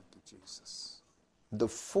 Thank you, Jesus. the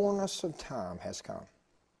fullness of time has come.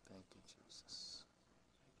 Thank you, Jesus.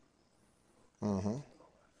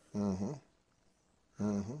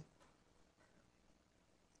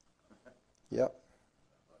 Yep.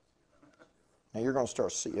 Now you're going to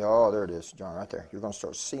start seeing, oh, there it is, John, right there. You're going to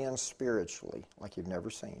start seeing spiritually like you've never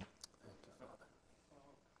seen.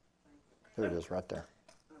 There it is, right there.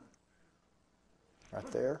 Right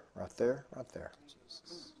there, right there, right there.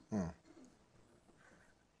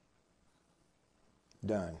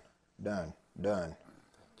 Done, done, done.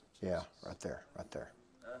 Yeah, right there, right there.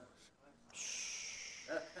 Shh.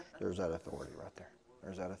 There's that authority right there.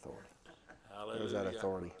 There's that authority. There's that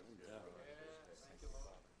authority.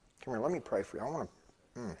 Come here, let me pray for you. I want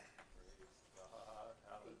to...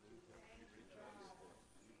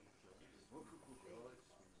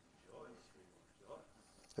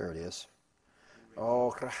 There it is.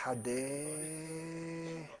 Oh,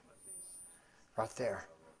 krahade. Right there.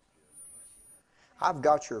 I've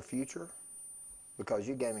got your future because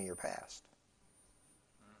you gave me your past.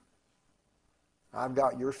 I've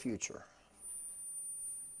got your future.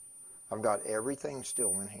 I've got everything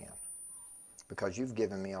still in hand because you've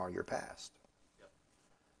given me all your past.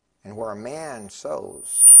 And where a man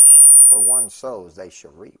sows, or one sows, they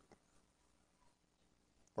shall reap.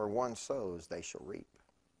 Where one sows, they shall reap.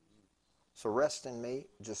 So rest in me,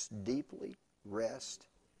 just deeply rest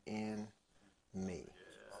in me.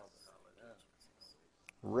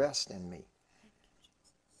 Rest in me.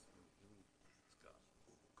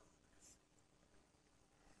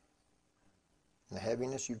 The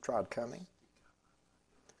heaviness you've tried coming,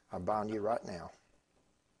 I bind you right now.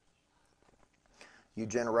 You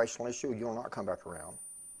generational issue, you will not come back around.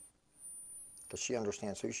 Because she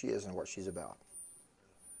understands who she is and what she's about.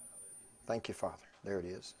 Thank you, Father. There it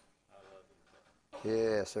is.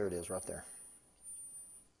 Yes, there it is, right there.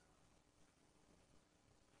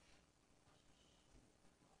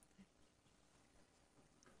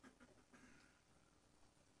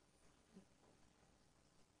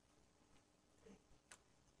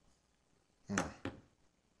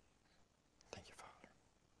 Thank you, Father.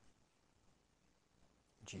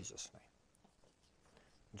 In Jesus' name.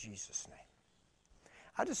 In Jesus' name.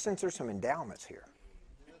 I just sense there's some endowments here.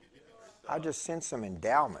 I just sense some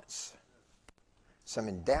endowments. Some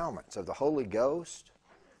endowments of the Holy Ghost.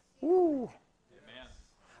 Woo. Amen.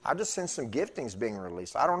 I just sense some giftings being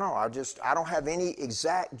released. I don't know. I don't have any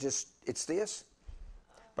exact, it's this.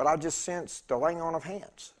 But I just sense the laying on of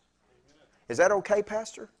hands. Is that okay,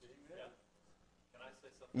 Pastor? Yeah. Can I say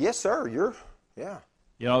something? Yes, sir. Yeah.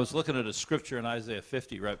 You know, I was looking at a scripture in Isaiah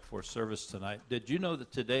 50 right before service tonight. Did you know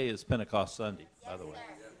that today is Pentecost Sunday, by the way?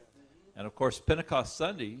 And, of course, Pentecost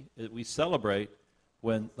Sunday, we celebrate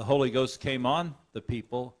when the Holy Ghost came on the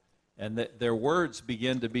people and their words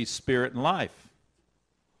began to be spirit and life.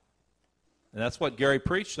 And that's what Gary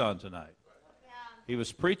preached on tonight. He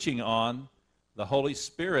was preaching on the Holy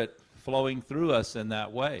Spirit flowing through us in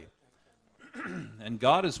that way. And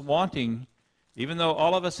God is wanting, even though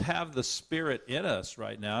all of us have the Spirit in us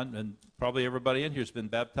right now, and probably everybody in here has been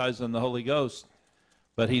baptized in the Holy Ghost,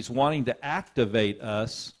 but He's wanting to activate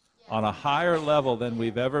us on a higher level than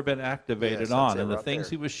we've ever been activated on. And the things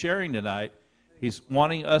He was sharing tonight,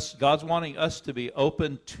 God's wanting us to be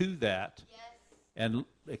open to that and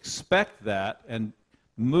expect that and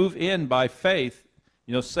move in by faith,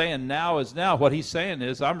 saying now is now. What He's saying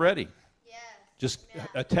is, I'm ready. Just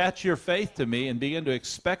attach your faith to me and begin to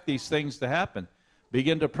expect these things to happen.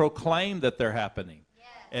 Begin to proclaim that they're happening.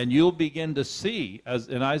 And you'll begin to see, as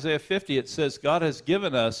in Isaiah 50, it says, God has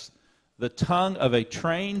given us the tongue of a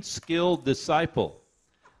trained, skilled disciple,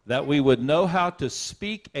 that we would know how to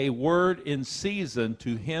speak a word in season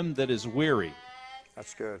to him that is weary.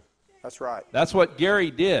 That's good. That's right. That's what Gary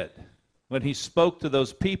did when he spoke to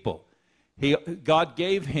those people. God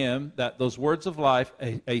gave him those words of life,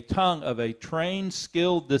 a tongue of a trained,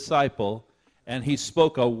 skilled disciple, and he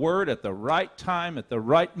spoke a word at the right time, at the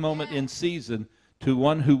right moment in season to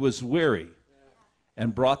one who was weary,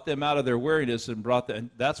 and brought them out of their weariness and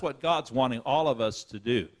that's what God's wanting all of us to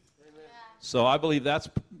do. So I believe that's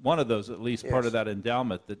one of those, at least part of that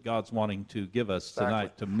endowment that God's wanting to give us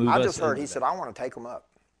tonight to move us. I just heard He said, I want to take them up.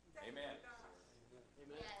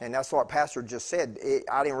 And that's what Pastor just said.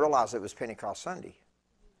 I didn't realize it was Pentecost Sunday.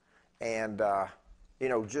 And, but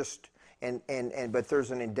there's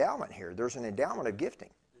an endowment here. There's an endowment of gifting.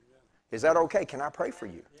 Is that okay? Can I pray for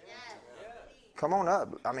you? Come on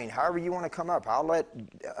up. I mean, however you want to come up. I'll let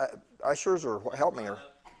ushers or help me.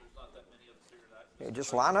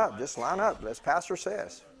 Just line up. Just line up, as Pastor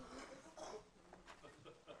says.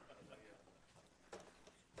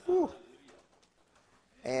 Whew.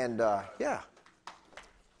 And, yeah.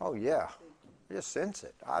 Oh, yeah. I just sense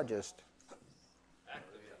it.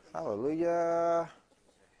 Hallelujah.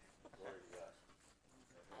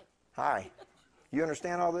 Hi. You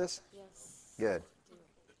understand all this? Yes. Good.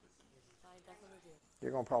 I definitely do.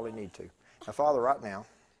 You're going to probably need to. Now, Father, right now,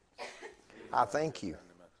 I thank you.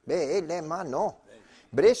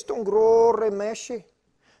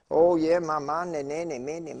 Oh, yeah,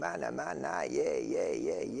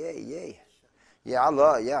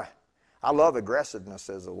 yeah. I love aggressiveness,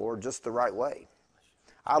 says the Lord, just the right way.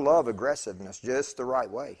 I love aggressiveness just the right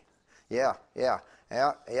way. Yeah.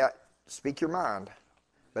 Speak your mind,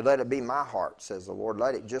 but let it be my heart, says the Lord.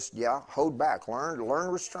 Let it just, hold back.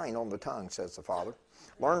 Learn restraint on the tongue, says the Father.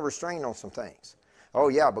 Learn restraint on some things. Oh,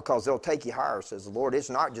 yeah, because they'll take you higher, says the Lord.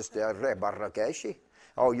 It's not just,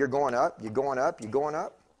 oh, you're going up, you're going up, you're going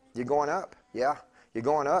up, you're going up. Yeah, you're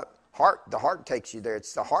going up. The heart takes you there.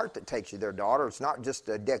 It's the heart that takes you there, daughter. It's not just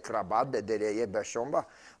the dekrabada de beshomba.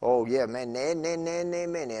 Oh, yeah, man,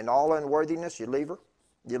 and all unworthiness, you leave her.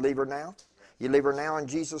 You leave her now. You leave her now in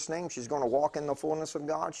Jesus' name. She's going to walk in the fullness of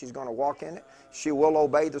God. She's going to walk in it. She will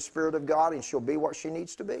obey the Spirit of God, and she'll be what she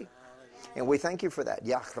needs to be. And we thank you for that.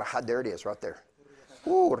 Yeah, there it is, right there.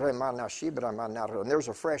 Ooh, and there's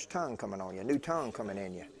a fresh tongue coming on you, a new tongue coming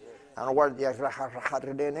in you. I don't know what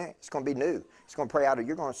it's going to be new. It's going to pray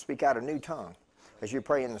you're going to speak out a new tongue as you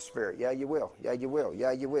pray in the Spirit. Yeah, you will. Yeah, you will.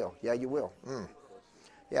 Yeah, you will. Yeah, you will.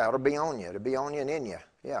 Yeah, it'll be on you. It'll be on you and in you.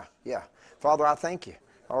 Yeah. Father, I thank you.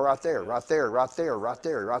 Oh, right there.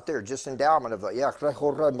 Just endowment of the,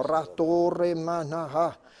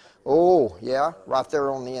 oh, yeah, right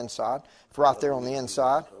there on the inside. Right there on the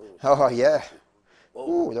inside. Oh, yeah.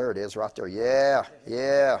 Ooh, there it is right there.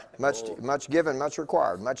 Yeah. Much given, much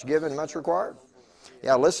required. Much given, much required.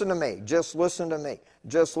 Yeah, listen to me. Just listen to me.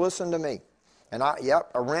 And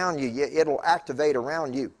around you, it'll activate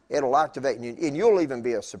around you. It'll activate, and you'll even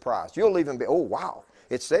be surprised. You'll even be, oh, wow,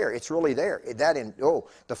 it's there. It's really there. The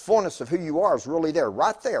fullness of who you are is really there.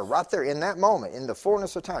 Right there, in that moment, in the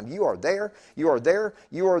fullness of time. You are there.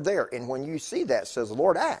 And when you see that, says the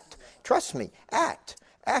Lord, act. Trust me, act.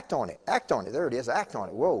 Act on it. There it is. Act on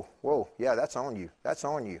it. Whoa. Yeah, that's on you. That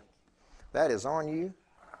is on you.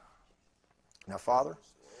 Now, Father,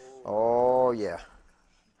 oh, yeah.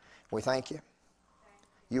 We thank you.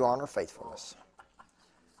 You honor faithfulness.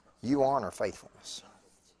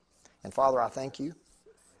 And Father, I thank you.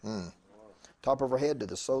 Top of her head to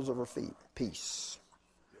the soles of her feet. Peace.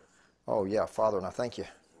 Oh, yeah, Father, and I thank you.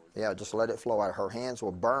 Yeah, just let it flow out. Her hands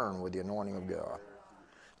will burn with the anointing of God.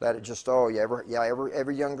 Let it just, oh, yeah,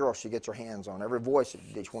 every young girl she gets her hands on. Every voice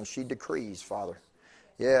when she decrees, Father.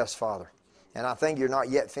 Yes, Father. And I think you're not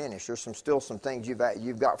yet finished. There's still some things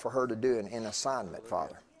you've got for her to do in assignment,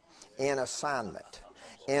 Father. In assignment.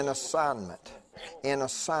 In assignment. In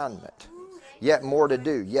assignment. Yet more to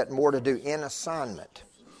do. Yet more to do. In assignment.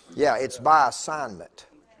 Yeah, it's by assignment.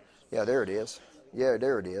 Yeah, there it is. Yeah,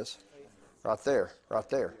 there it is. Right there. Right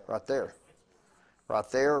there. Right there. Right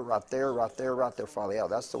there, right there, right there, right there, Father. Yeah,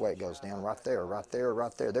 that's the way it goes down. Right there, right there,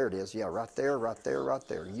 right there. There it is. Yeah, right there, right there, right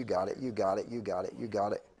there. You got it, you got it, you got it, you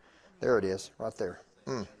got it. There it is, right there.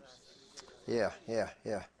 Yeah, yeah,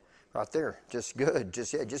 yeah. Right there. Just good.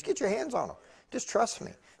 Just get your hands on them. Just trust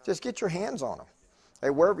me. Just get your hands on them.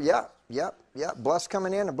 Hey, wherever, yeah. Blessed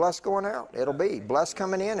coming in and blessed going out. It'll be blessed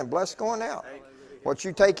coming in and blessed going out. What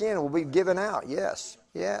you take in will be given out. Yes,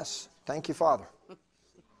 yes. Thank you, Father.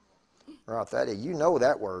 Right, that is, you know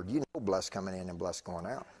that word. You know blessed coming in and blessed going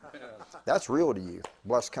out. That's real to you.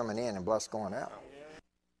 Blessed coming in and blessed going out.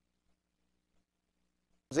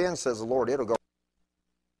 In, says the Lord, it'll go.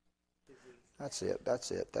 That's it,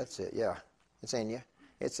 that's it, that's it. Yeah, it's in you.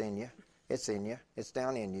 It's in you. It's in you. It's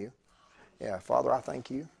down in you. Yeah, Father, I thank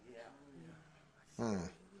you.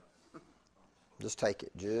 Just take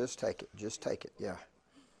it. Just take it. Just take it. Yeah.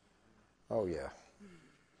 Oh, yeah.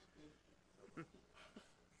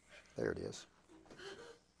 There it is.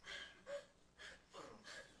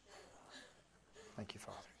 Thank you,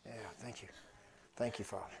 Father. Yeah, thank you. Thank you,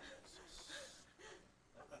 Father.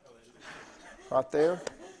 Right there.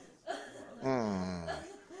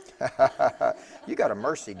 You got a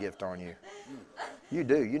mercy gift on you. You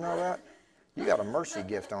do. You know that? You got a mercy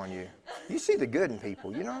gift on you. You see the good in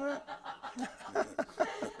people. You know that?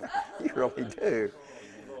 You really do.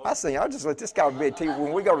 I think I'll just let this guy be a T.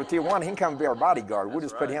 When we go to Tijuana, he can come be our bodyguard. We'll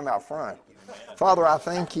just put him out front. Father, I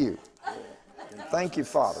thank you. Thank you,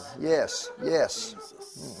 Father. Yes, yes.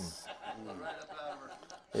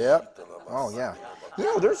 Yep. Oh, yeah. You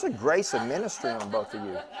know, there's a grace of ministry on both of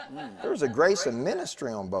you. There's a grace of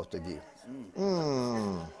ministry on both of you.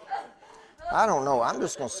 I don't know. I'm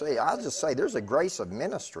just going to say, I'll just say there's a grace of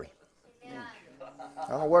ministry. I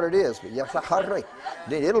don't know what it is, but you'll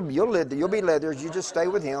be led there. You just stay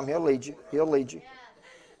with him. He'll lead you. He'll lead you.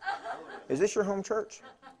 Is this your home church?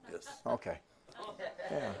 Yes. Okay.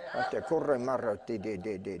 Yeah, right there.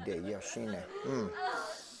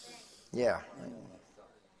 Yeah.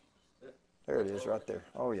 There it is, right there.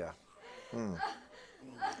 Oh, yeah.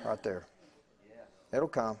 Right there. It'll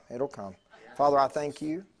come. It'll come. Father, I thank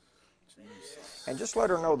you. And just let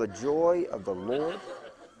her know the joy of the Lord.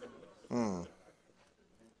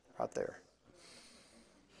 Right there.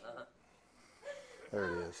 There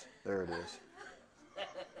it is. There it is.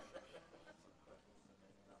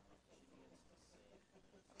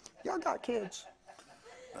 Y'all got kids?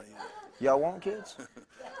 Y'all want kids?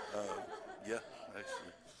 Yeah,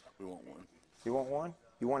 actually, we want one. You want one?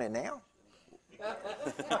 You want it now? Yeah,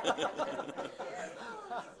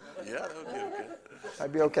 that would be okay.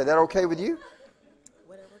 That'd be okay. That okay with you?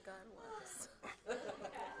 Whatever God wants.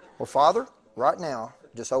 Well, Father, right now,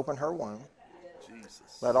 just open her womb.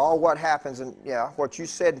 Jesus. Let all what happens, and what you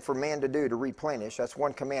said for man to do to replenish, that's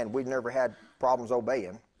one command we've never had problems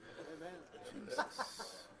obeying. Jesus.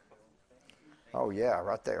 Oh, yeah,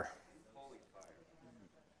 right there.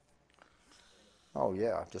 Oh,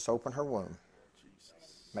 yeah, just open her womb. Jesus.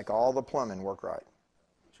 Make all the plumbing work right.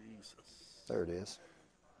 Jesus. There it is.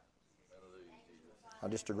 I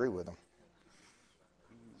just agree with them.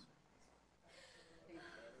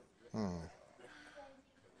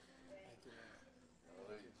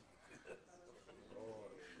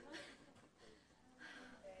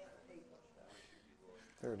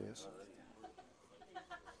 There it is.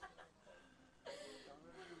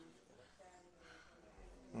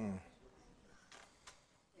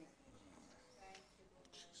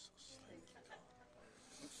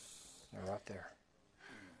 They're right there.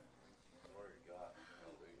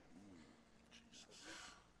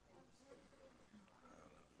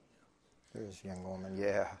 There's a young woman.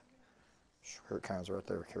 Yeah. Here it comes right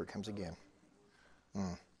there. Here it comes again.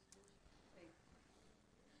 Times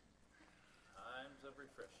of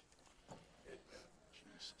refreshing.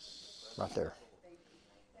 Right there.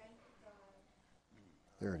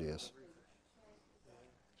 There it is.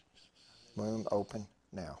 Womb open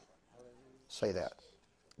now. Say that.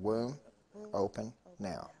 Womb open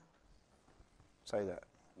now. Say that.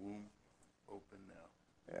 Womb open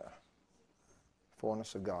now. Yeah.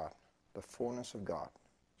 Fullness of God. The fullness of God.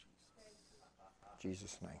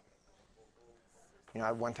 Jesus' name. You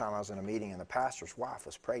know, one time I was in a meeting and the pastor's wife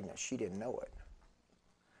was pregnant. She didn't know it.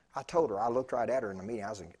 I told her, I looked right at her in the meeting. I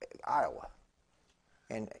was in Iowa.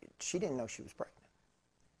 And she didn't know she was pregnant.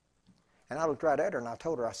 And I looked right at her and I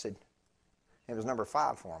told her, I said, it was number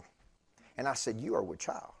 5 for him. And I said, you are with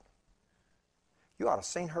child. You ought to have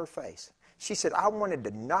seen her face. She said, I wanted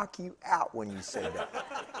to knock you out when you said that.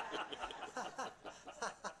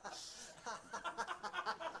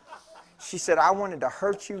 She said, I wanted to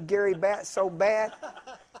hurt you, Gary Bat, so bad.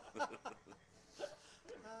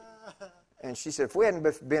 And she said, if we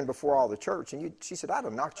hadn't been before all the church, and she said, I'd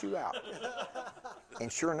have knocked you out. And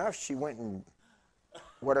sure enough, she went and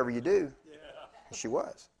whatever you do, and she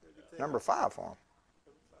was. Number 5 for him.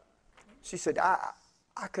 She said, I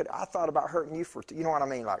thought about hurting you for, you know what I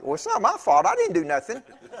mean? Like, well, it's not my fault. I didn't do nothing.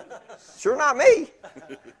 Sure not me.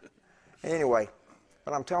 Anyway,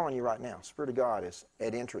 but I'm telling you right now, Spirit of God is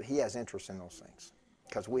at interest. He has interest in those things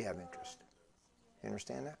because we have interest. You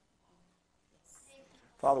understand that?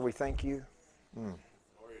 Father, we thank you.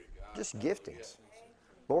 Just giftings.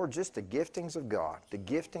 Lord, just the giftings of God. The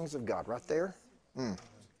giftings of God. Right there.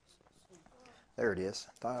 There it is.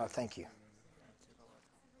 Thank you.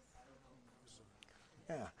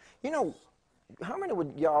 Yeah. You know, how many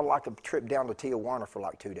would y'all like a trip down to Tijuana for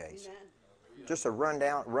like 2 days? Amen. Just a run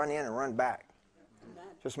down, run in and run back. Amen.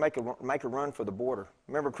 Just make a run for the border.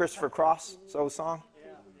 Remember Christopher Cross' old song?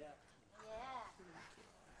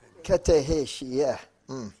 Kateheshi, yeah.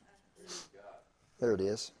 There it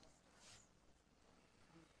is.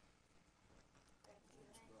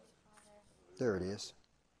 There it is.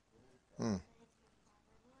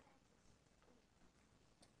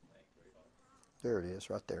 There it is,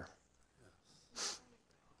 right there.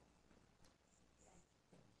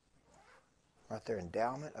 Right there,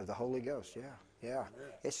 endowment of the Holy Ghost. Yeah, yeah.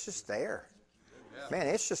 It's just there. Man,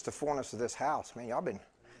 it's just the fullness of this house. Man, y'all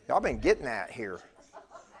been getting that here.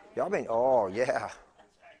 Y'all been, oh yeah.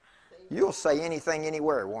 You'll say anything,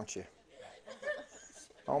 anywhere, won't you?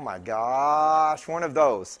 Oh my gosh, one of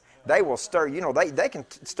those. They will stir, you know, they can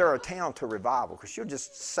stir a town to revival because you'll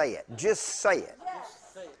just say it. Just say it.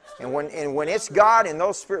 And when it's God and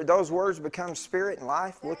those words become spirit and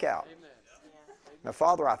life, look out. Now,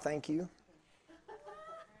 Father, I thank you.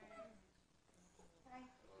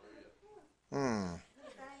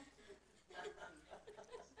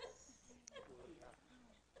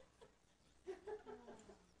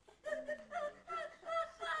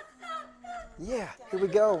 Yeah, here we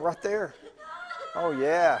go, right there. Oh,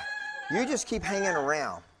 yeah. You just keep hanging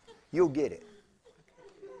around. You'll get it.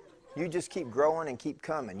 You just keep growing and keep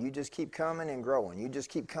coming. You just keep coming and growing. You just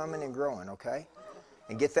keep coming and growing, okay?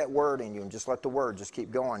 And get that word in you and just let the word just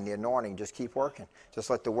keep going. The anointing just keep working. Just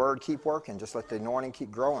let the word keep working. Just let the anointing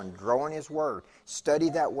keep growing. Growing His word. Study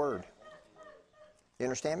that word. You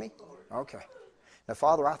understand me? Okay. Now,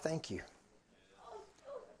 Father, I thank you.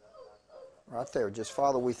 Right there. Just,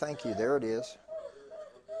 Father, we thank you. There it is.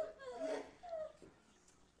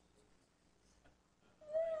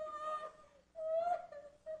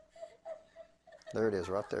 There it is,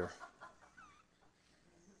 right there.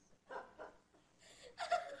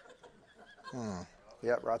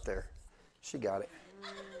 Yep, right there. She got it.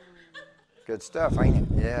 Good stuff, ain't it?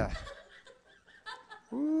 Yeah.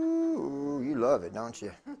 Ooh, you love it, don't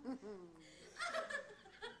you?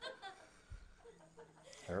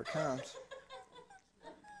 Here it comes.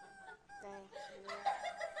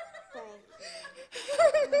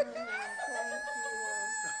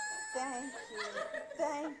 Thank you.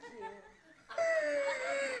 Thank you.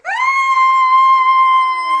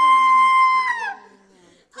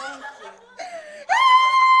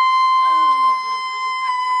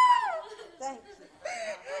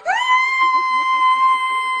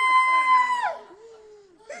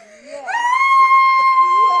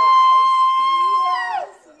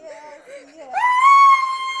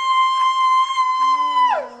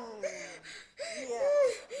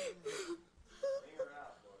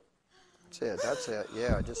 That's it.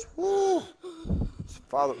 Yeah, just whoo.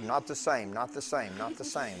 Father, not the same, not the same, not the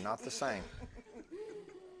same, not the same.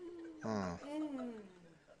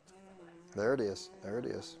 There it is. There it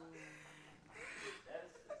is.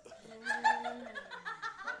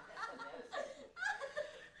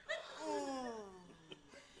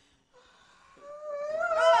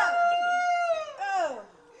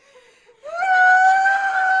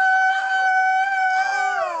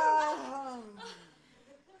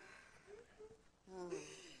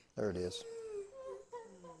 There it is.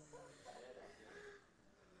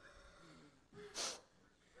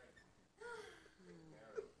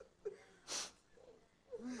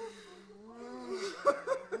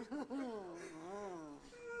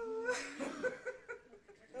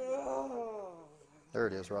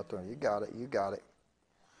 it is right there. You got it. You got it.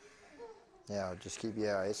 Yeah, just keep,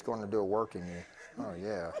 it's going to do a work in you. Oh,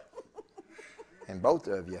 yeah. And both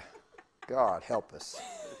of you. God help us.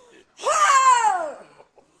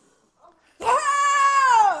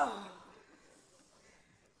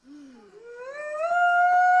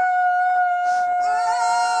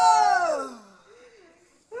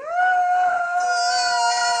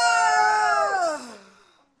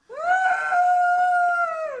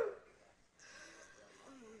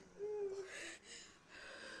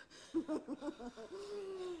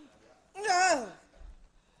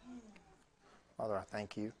 Father, I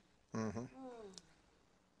thank you.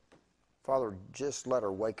 Father, just let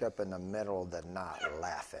her wake up in the middle of the night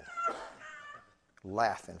laughing.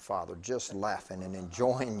 Laughing, Father, just laughing and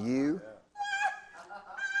enjoying you.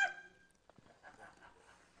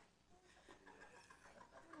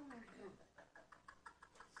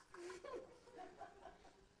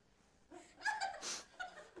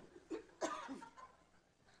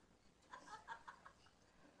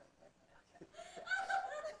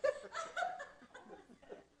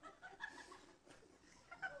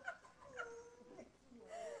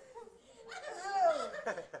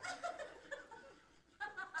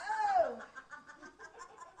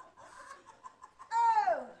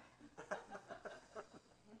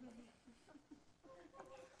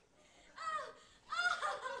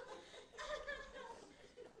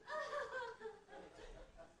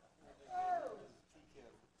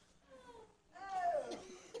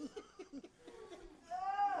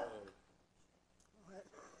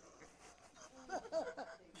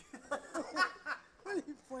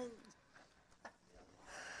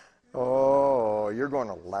 Oh, you're going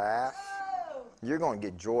to laugh. You're going to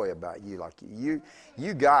get joy about you. Like you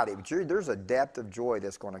got it. But there's a depth of joy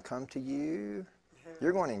that's going to come to you.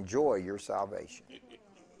 You're going to enjoy your salvation.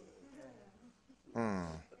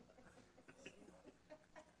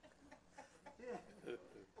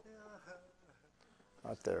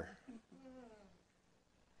 Right there.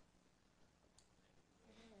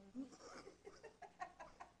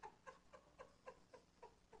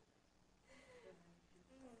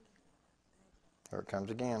 There it comes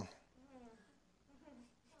again.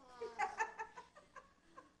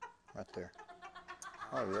 Right there.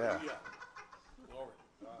 Oh, yeah.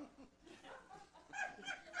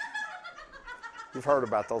 You've heard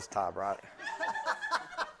about those type, right?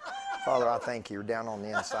 Father, I thank you. You're down on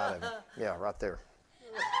the inside of him. Yeah, right there.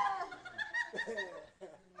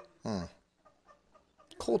 You're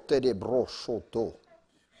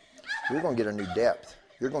going to get a new depth.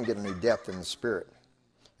 You're going to get a new depth in the spirit.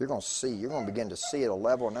 You're going to see. You're going to begin to see at a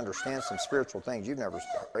level and understand some spiritual things you've never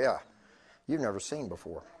seen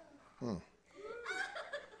before. You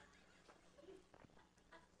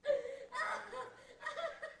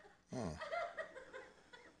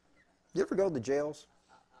ever go to the jails?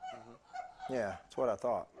 Yeah, that's what I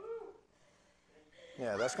thought.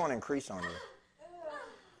 Yeah, that's going to increase on you.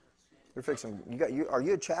 You're fixing. Are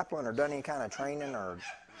you a chaplain or done any kind of training, or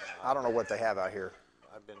I don't know what they have out here.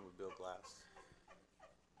 I've been with Bill Glass.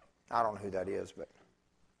 I don't know who that is, but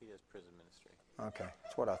He does prison ministry. okay,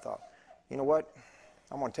 that's what I thought. You know what?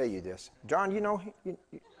 I'm going to tell you this, John. You know,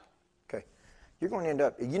 okay, you're going to end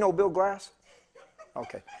up. You know Bill Glass?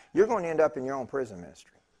 Okay, you're going to end up in your own prison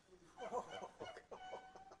ministry.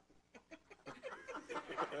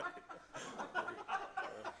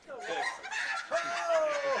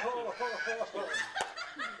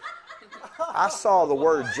 I saw the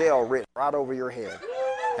word jail written right over your head.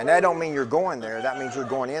 And that don't mean you're going there. That means you're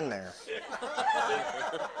going in there.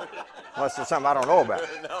 Unless there's something I don't know about.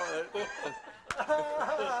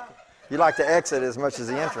 You like to exit as much as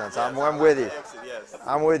the entrance. I'm with you.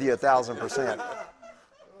 I'm with you 1,000%.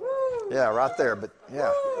 Yeah, right there. But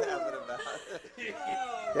yeah.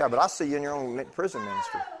 Yeah, but I see you in your own prison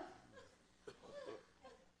ministry.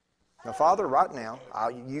 Now, Father, right now,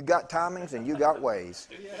 you got timings and you got ways.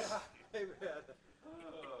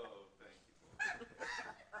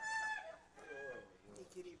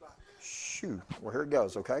 Shoot. Well, here it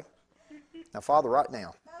goes, okay? Now, Father, right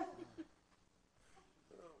now,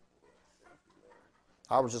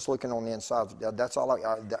 I was just looking on the inside. That's all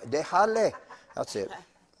that's it.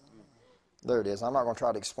 There it is. I'm not going to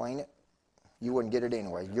try to explain it. You wouldn't get it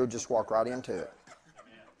anyway. You'll just walk right into it.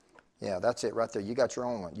 Yeah, that's it right there. You got your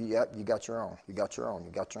own one. You got your own. You got your own.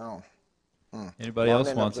 You got your own. Anybody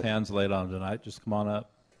else wants hands laid on tonight? Just come on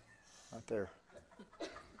up. Right there.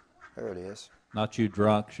 There it is. Not you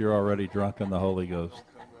drunks. You're already drunk in the Holy Ghost.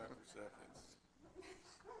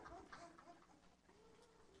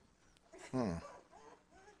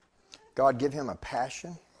 God, give him a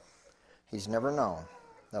passion he's never known.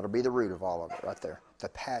 That'll be the root of all of it right there. The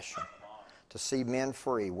passion To see men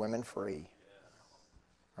free, women free.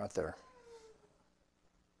 Right there.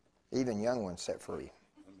 Even young ones set free.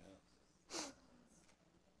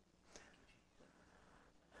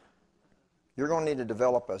 You're going to need to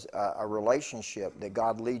develop a relationship that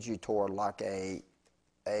God leads you toward, like a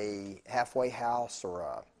halfway house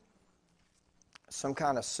or some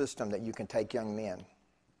kind of system that you can take young men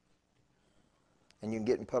and you can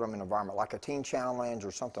get and put them in an environment like a teen challenge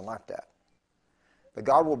or something like that. But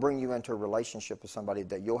God will bring you into a relationship with somebody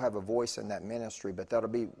that you'll have a voice in that ministry, but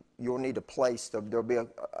you'll need a place.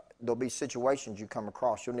 There'll be situations you come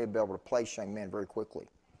across. You'll need to be able to place young men very quickly.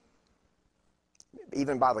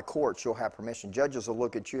 Even by the courts, you'll have permission. Judges will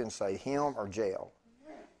look at you and say, him or jail.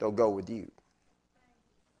 They'll go with you.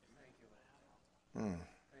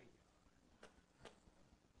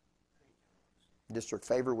 District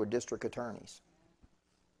favor with district attorneys.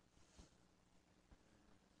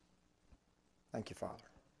 Thank you, Father.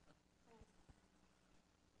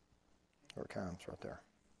 Here it comes right there.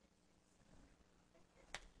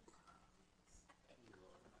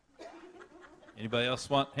 Anybody else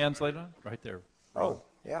want hands laid on? Right there. Oh,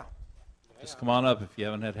 yeah. Just come on up if you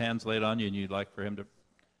haven't had hands laid on you and you'd like for him to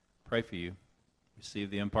pray for you. Receive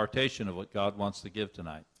the impartation of what God wants to give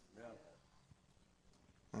tonight.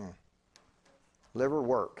 Liver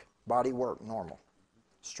work, body work, normal.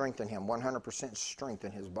 Strengthen him, 100% strength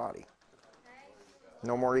in his body.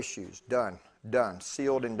 No more issues. Done. Done.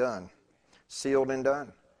 Sealed and done. Sealed and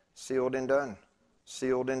done. Sealed and done.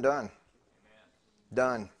 Sealed and done.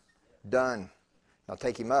 Done. Done. Now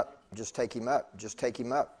take him up. Just take him up. Just take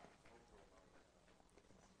him up.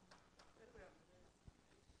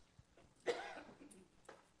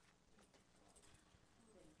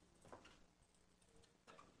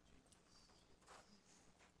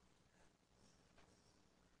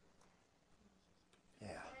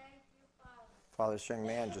 Father, this young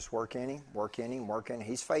man, just work in him, work in him, work in him.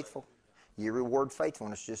 He's faithful. You reward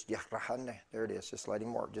faithfulness. Just, there it is. Just let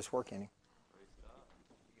him work. Just work in him.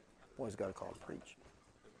 Boy's got a call to preach.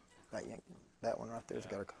 That one right there's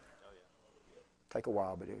got a call. Take a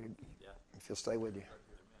while, but if he'll stay with you.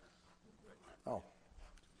 Oh.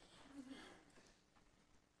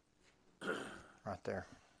 Right there.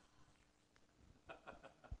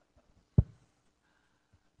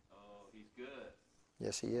 Oh, he's good.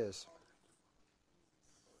 Yes, he is.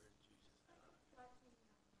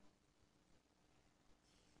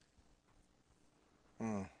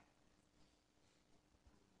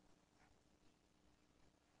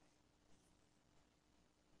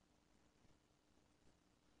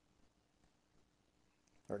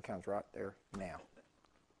 There it comes right there now.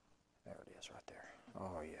 There it is right there.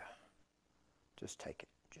 Oh, yeah. Just take it.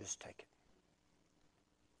 Just take it.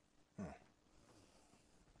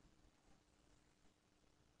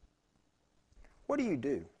 What do you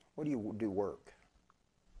do? What do you do work?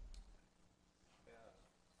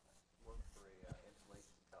 Work for a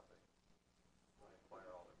insulation company. I acquire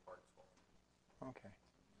all their parts for them. Okay.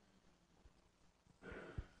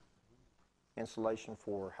 Insulation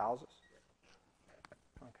for houses?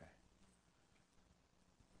 Okay.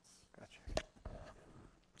 Gotcha.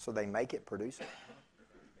 So they make it, produce it?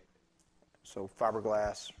 So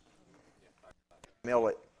fiberglass, mill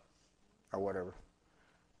it, or whatever.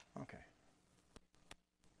 Okay.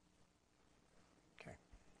 Okay.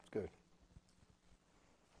 It's good.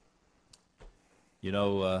 You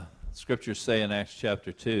know, scriptures say in Acts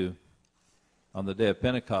chapter 2, on the day of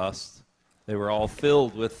Pentecost, they were all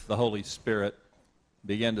filled with the Holy Spirit,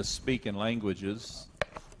 began to speak in languages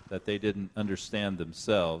that they didn't understand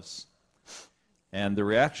themselves. And the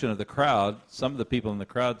reaction of the crowd, some of the people in the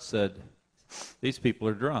crowd said, these people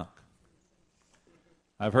are drunk.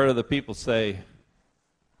 I've heard other people say,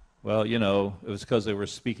 well, you know, it was because they were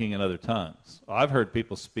speaking in other tongues. I've heard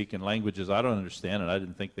people speak in languages I don't understand, and I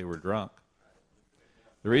didn't think they were drunk.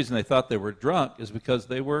 The reason they thought they were drunk is because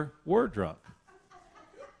they were drunk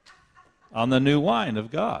on the new wine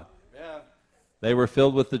of God. Yeah. They were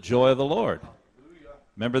filled with the joy of the Lord.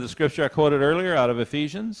 Remember the scripture I quoted earlier out of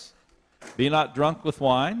Ephesians? Be not drunk with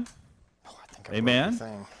wine. Oh, I think I Amen. wrote the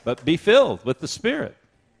thing. But be filled with the Spirit.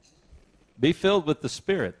 Be filled with the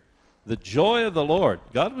Spirit. The joy of the Lord.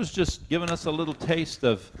 God was just giving us a little taste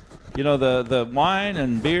of, you know, the wine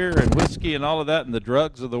and beer and whiskey and all of that and the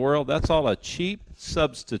drugs of the world. That's all a cheap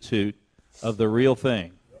substitute of the real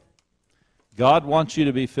thing. God wants you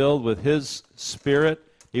to be filled with His Spirit.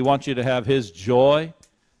 He wants you to have His joy.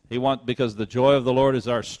 Because the joy of the Lord is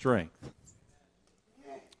our strength.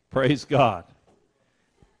 Praise God.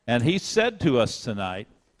 And He said to us tonight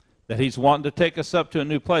that He's wanting to take us up to a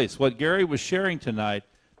new place. What Gary was sharing tonight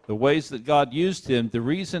the ways that God used him, the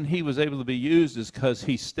reason he was able to be used is because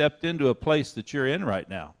he stepped into a place that you're in right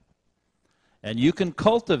now. And you can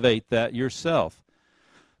cultivate that yourself.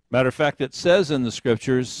 Matter of fact, it says in the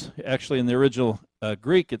Scriptures, actually in the original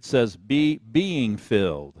Greek, it says, being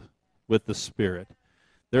filled with the Spirit.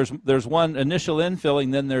 There's one initial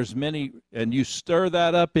infilling, then there's many, and you stir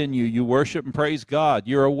that up in you. You worship and praise God.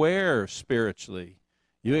 You're aware spiritually.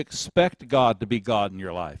 You expect God to be God in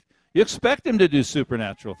your life. You expect him to do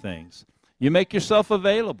supernatural things. You make yourself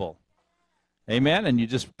available. Amen? And you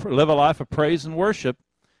just live a life of praise and worship,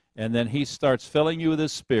 and then he starts filling you with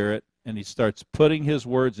his Spirit, and he starts putting his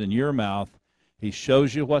words in your mouth. He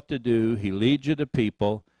shows you what to do. He leads you to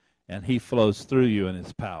people, and he flows through you in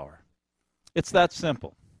his power. It's that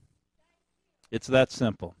simple. It's that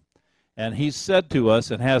simple. And he's said to us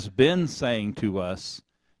and has been saying to us,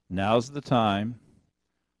 now's the time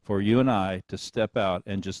for you and I to step out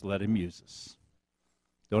and just let him use us.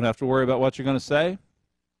 Don't have to worry about what you're going to say.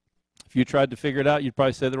 If you tried to figure it out, you'd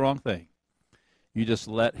probably say the wrong thing. You just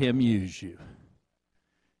let him use you.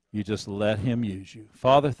 You just let him use you.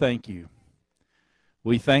 Father, thank you.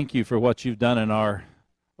 We thank you for what you've done in our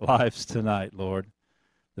lives tonight, Lord.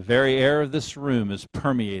 The very air of this room is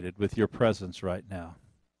permeated with your presence right now.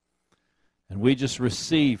 And we just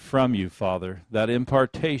receive from you, Father, that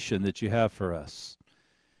impartation that you have for us.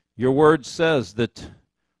 Your word says that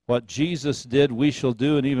what Jesus did, we shall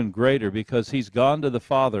do and even greater, because he's gone to the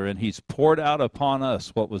Father and he's poured out upon us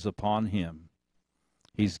what was upon him.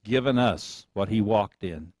 He's given us what he walked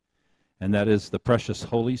in, and that is the precious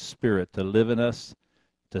Holy Spirit to live in us,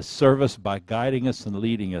 to serve us by guiding us and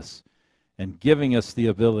leading us, and giving us the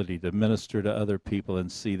ability to minister to other people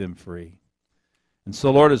and see them free. And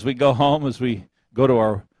so, Lord, as we go home, as we go to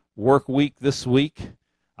our work week this week,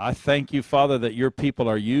 I thank you, Father, that your people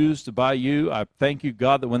are used by you. I thank you,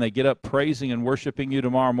 God, that when they get up praising and worshiping you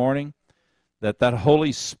tomorrow morning, that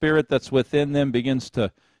Holy Spirit that's within them begins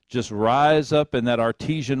to just rise up in that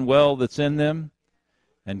artesian well that's in them.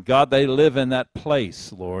 And God, they live in that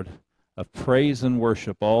place, Lord, of praise and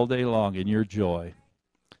worship all day long in your joy.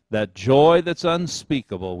 That joy that's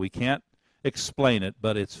unspeakable. We can't explain it,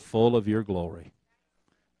 but it's full of your glory.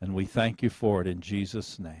 And we thank you for it in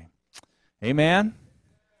Jesus' name. Amen.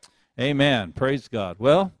 Amen. Praise God.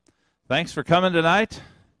 Well, thanks for coming tonight.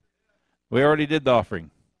 We already did the offering.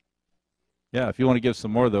 Yeah, if you want to give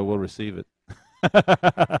some more, though, we'll receive it.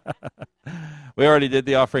 We already did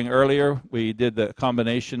the offering earlier. We did the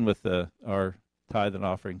combination with our tithe and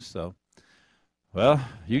offerings. So, well,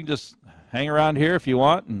 you can just hang around here if you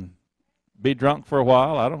want and be drunk for a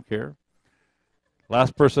while. I don't care.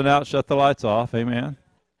 Last person out, shut the lights off. Amen.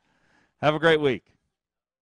 Have a great week.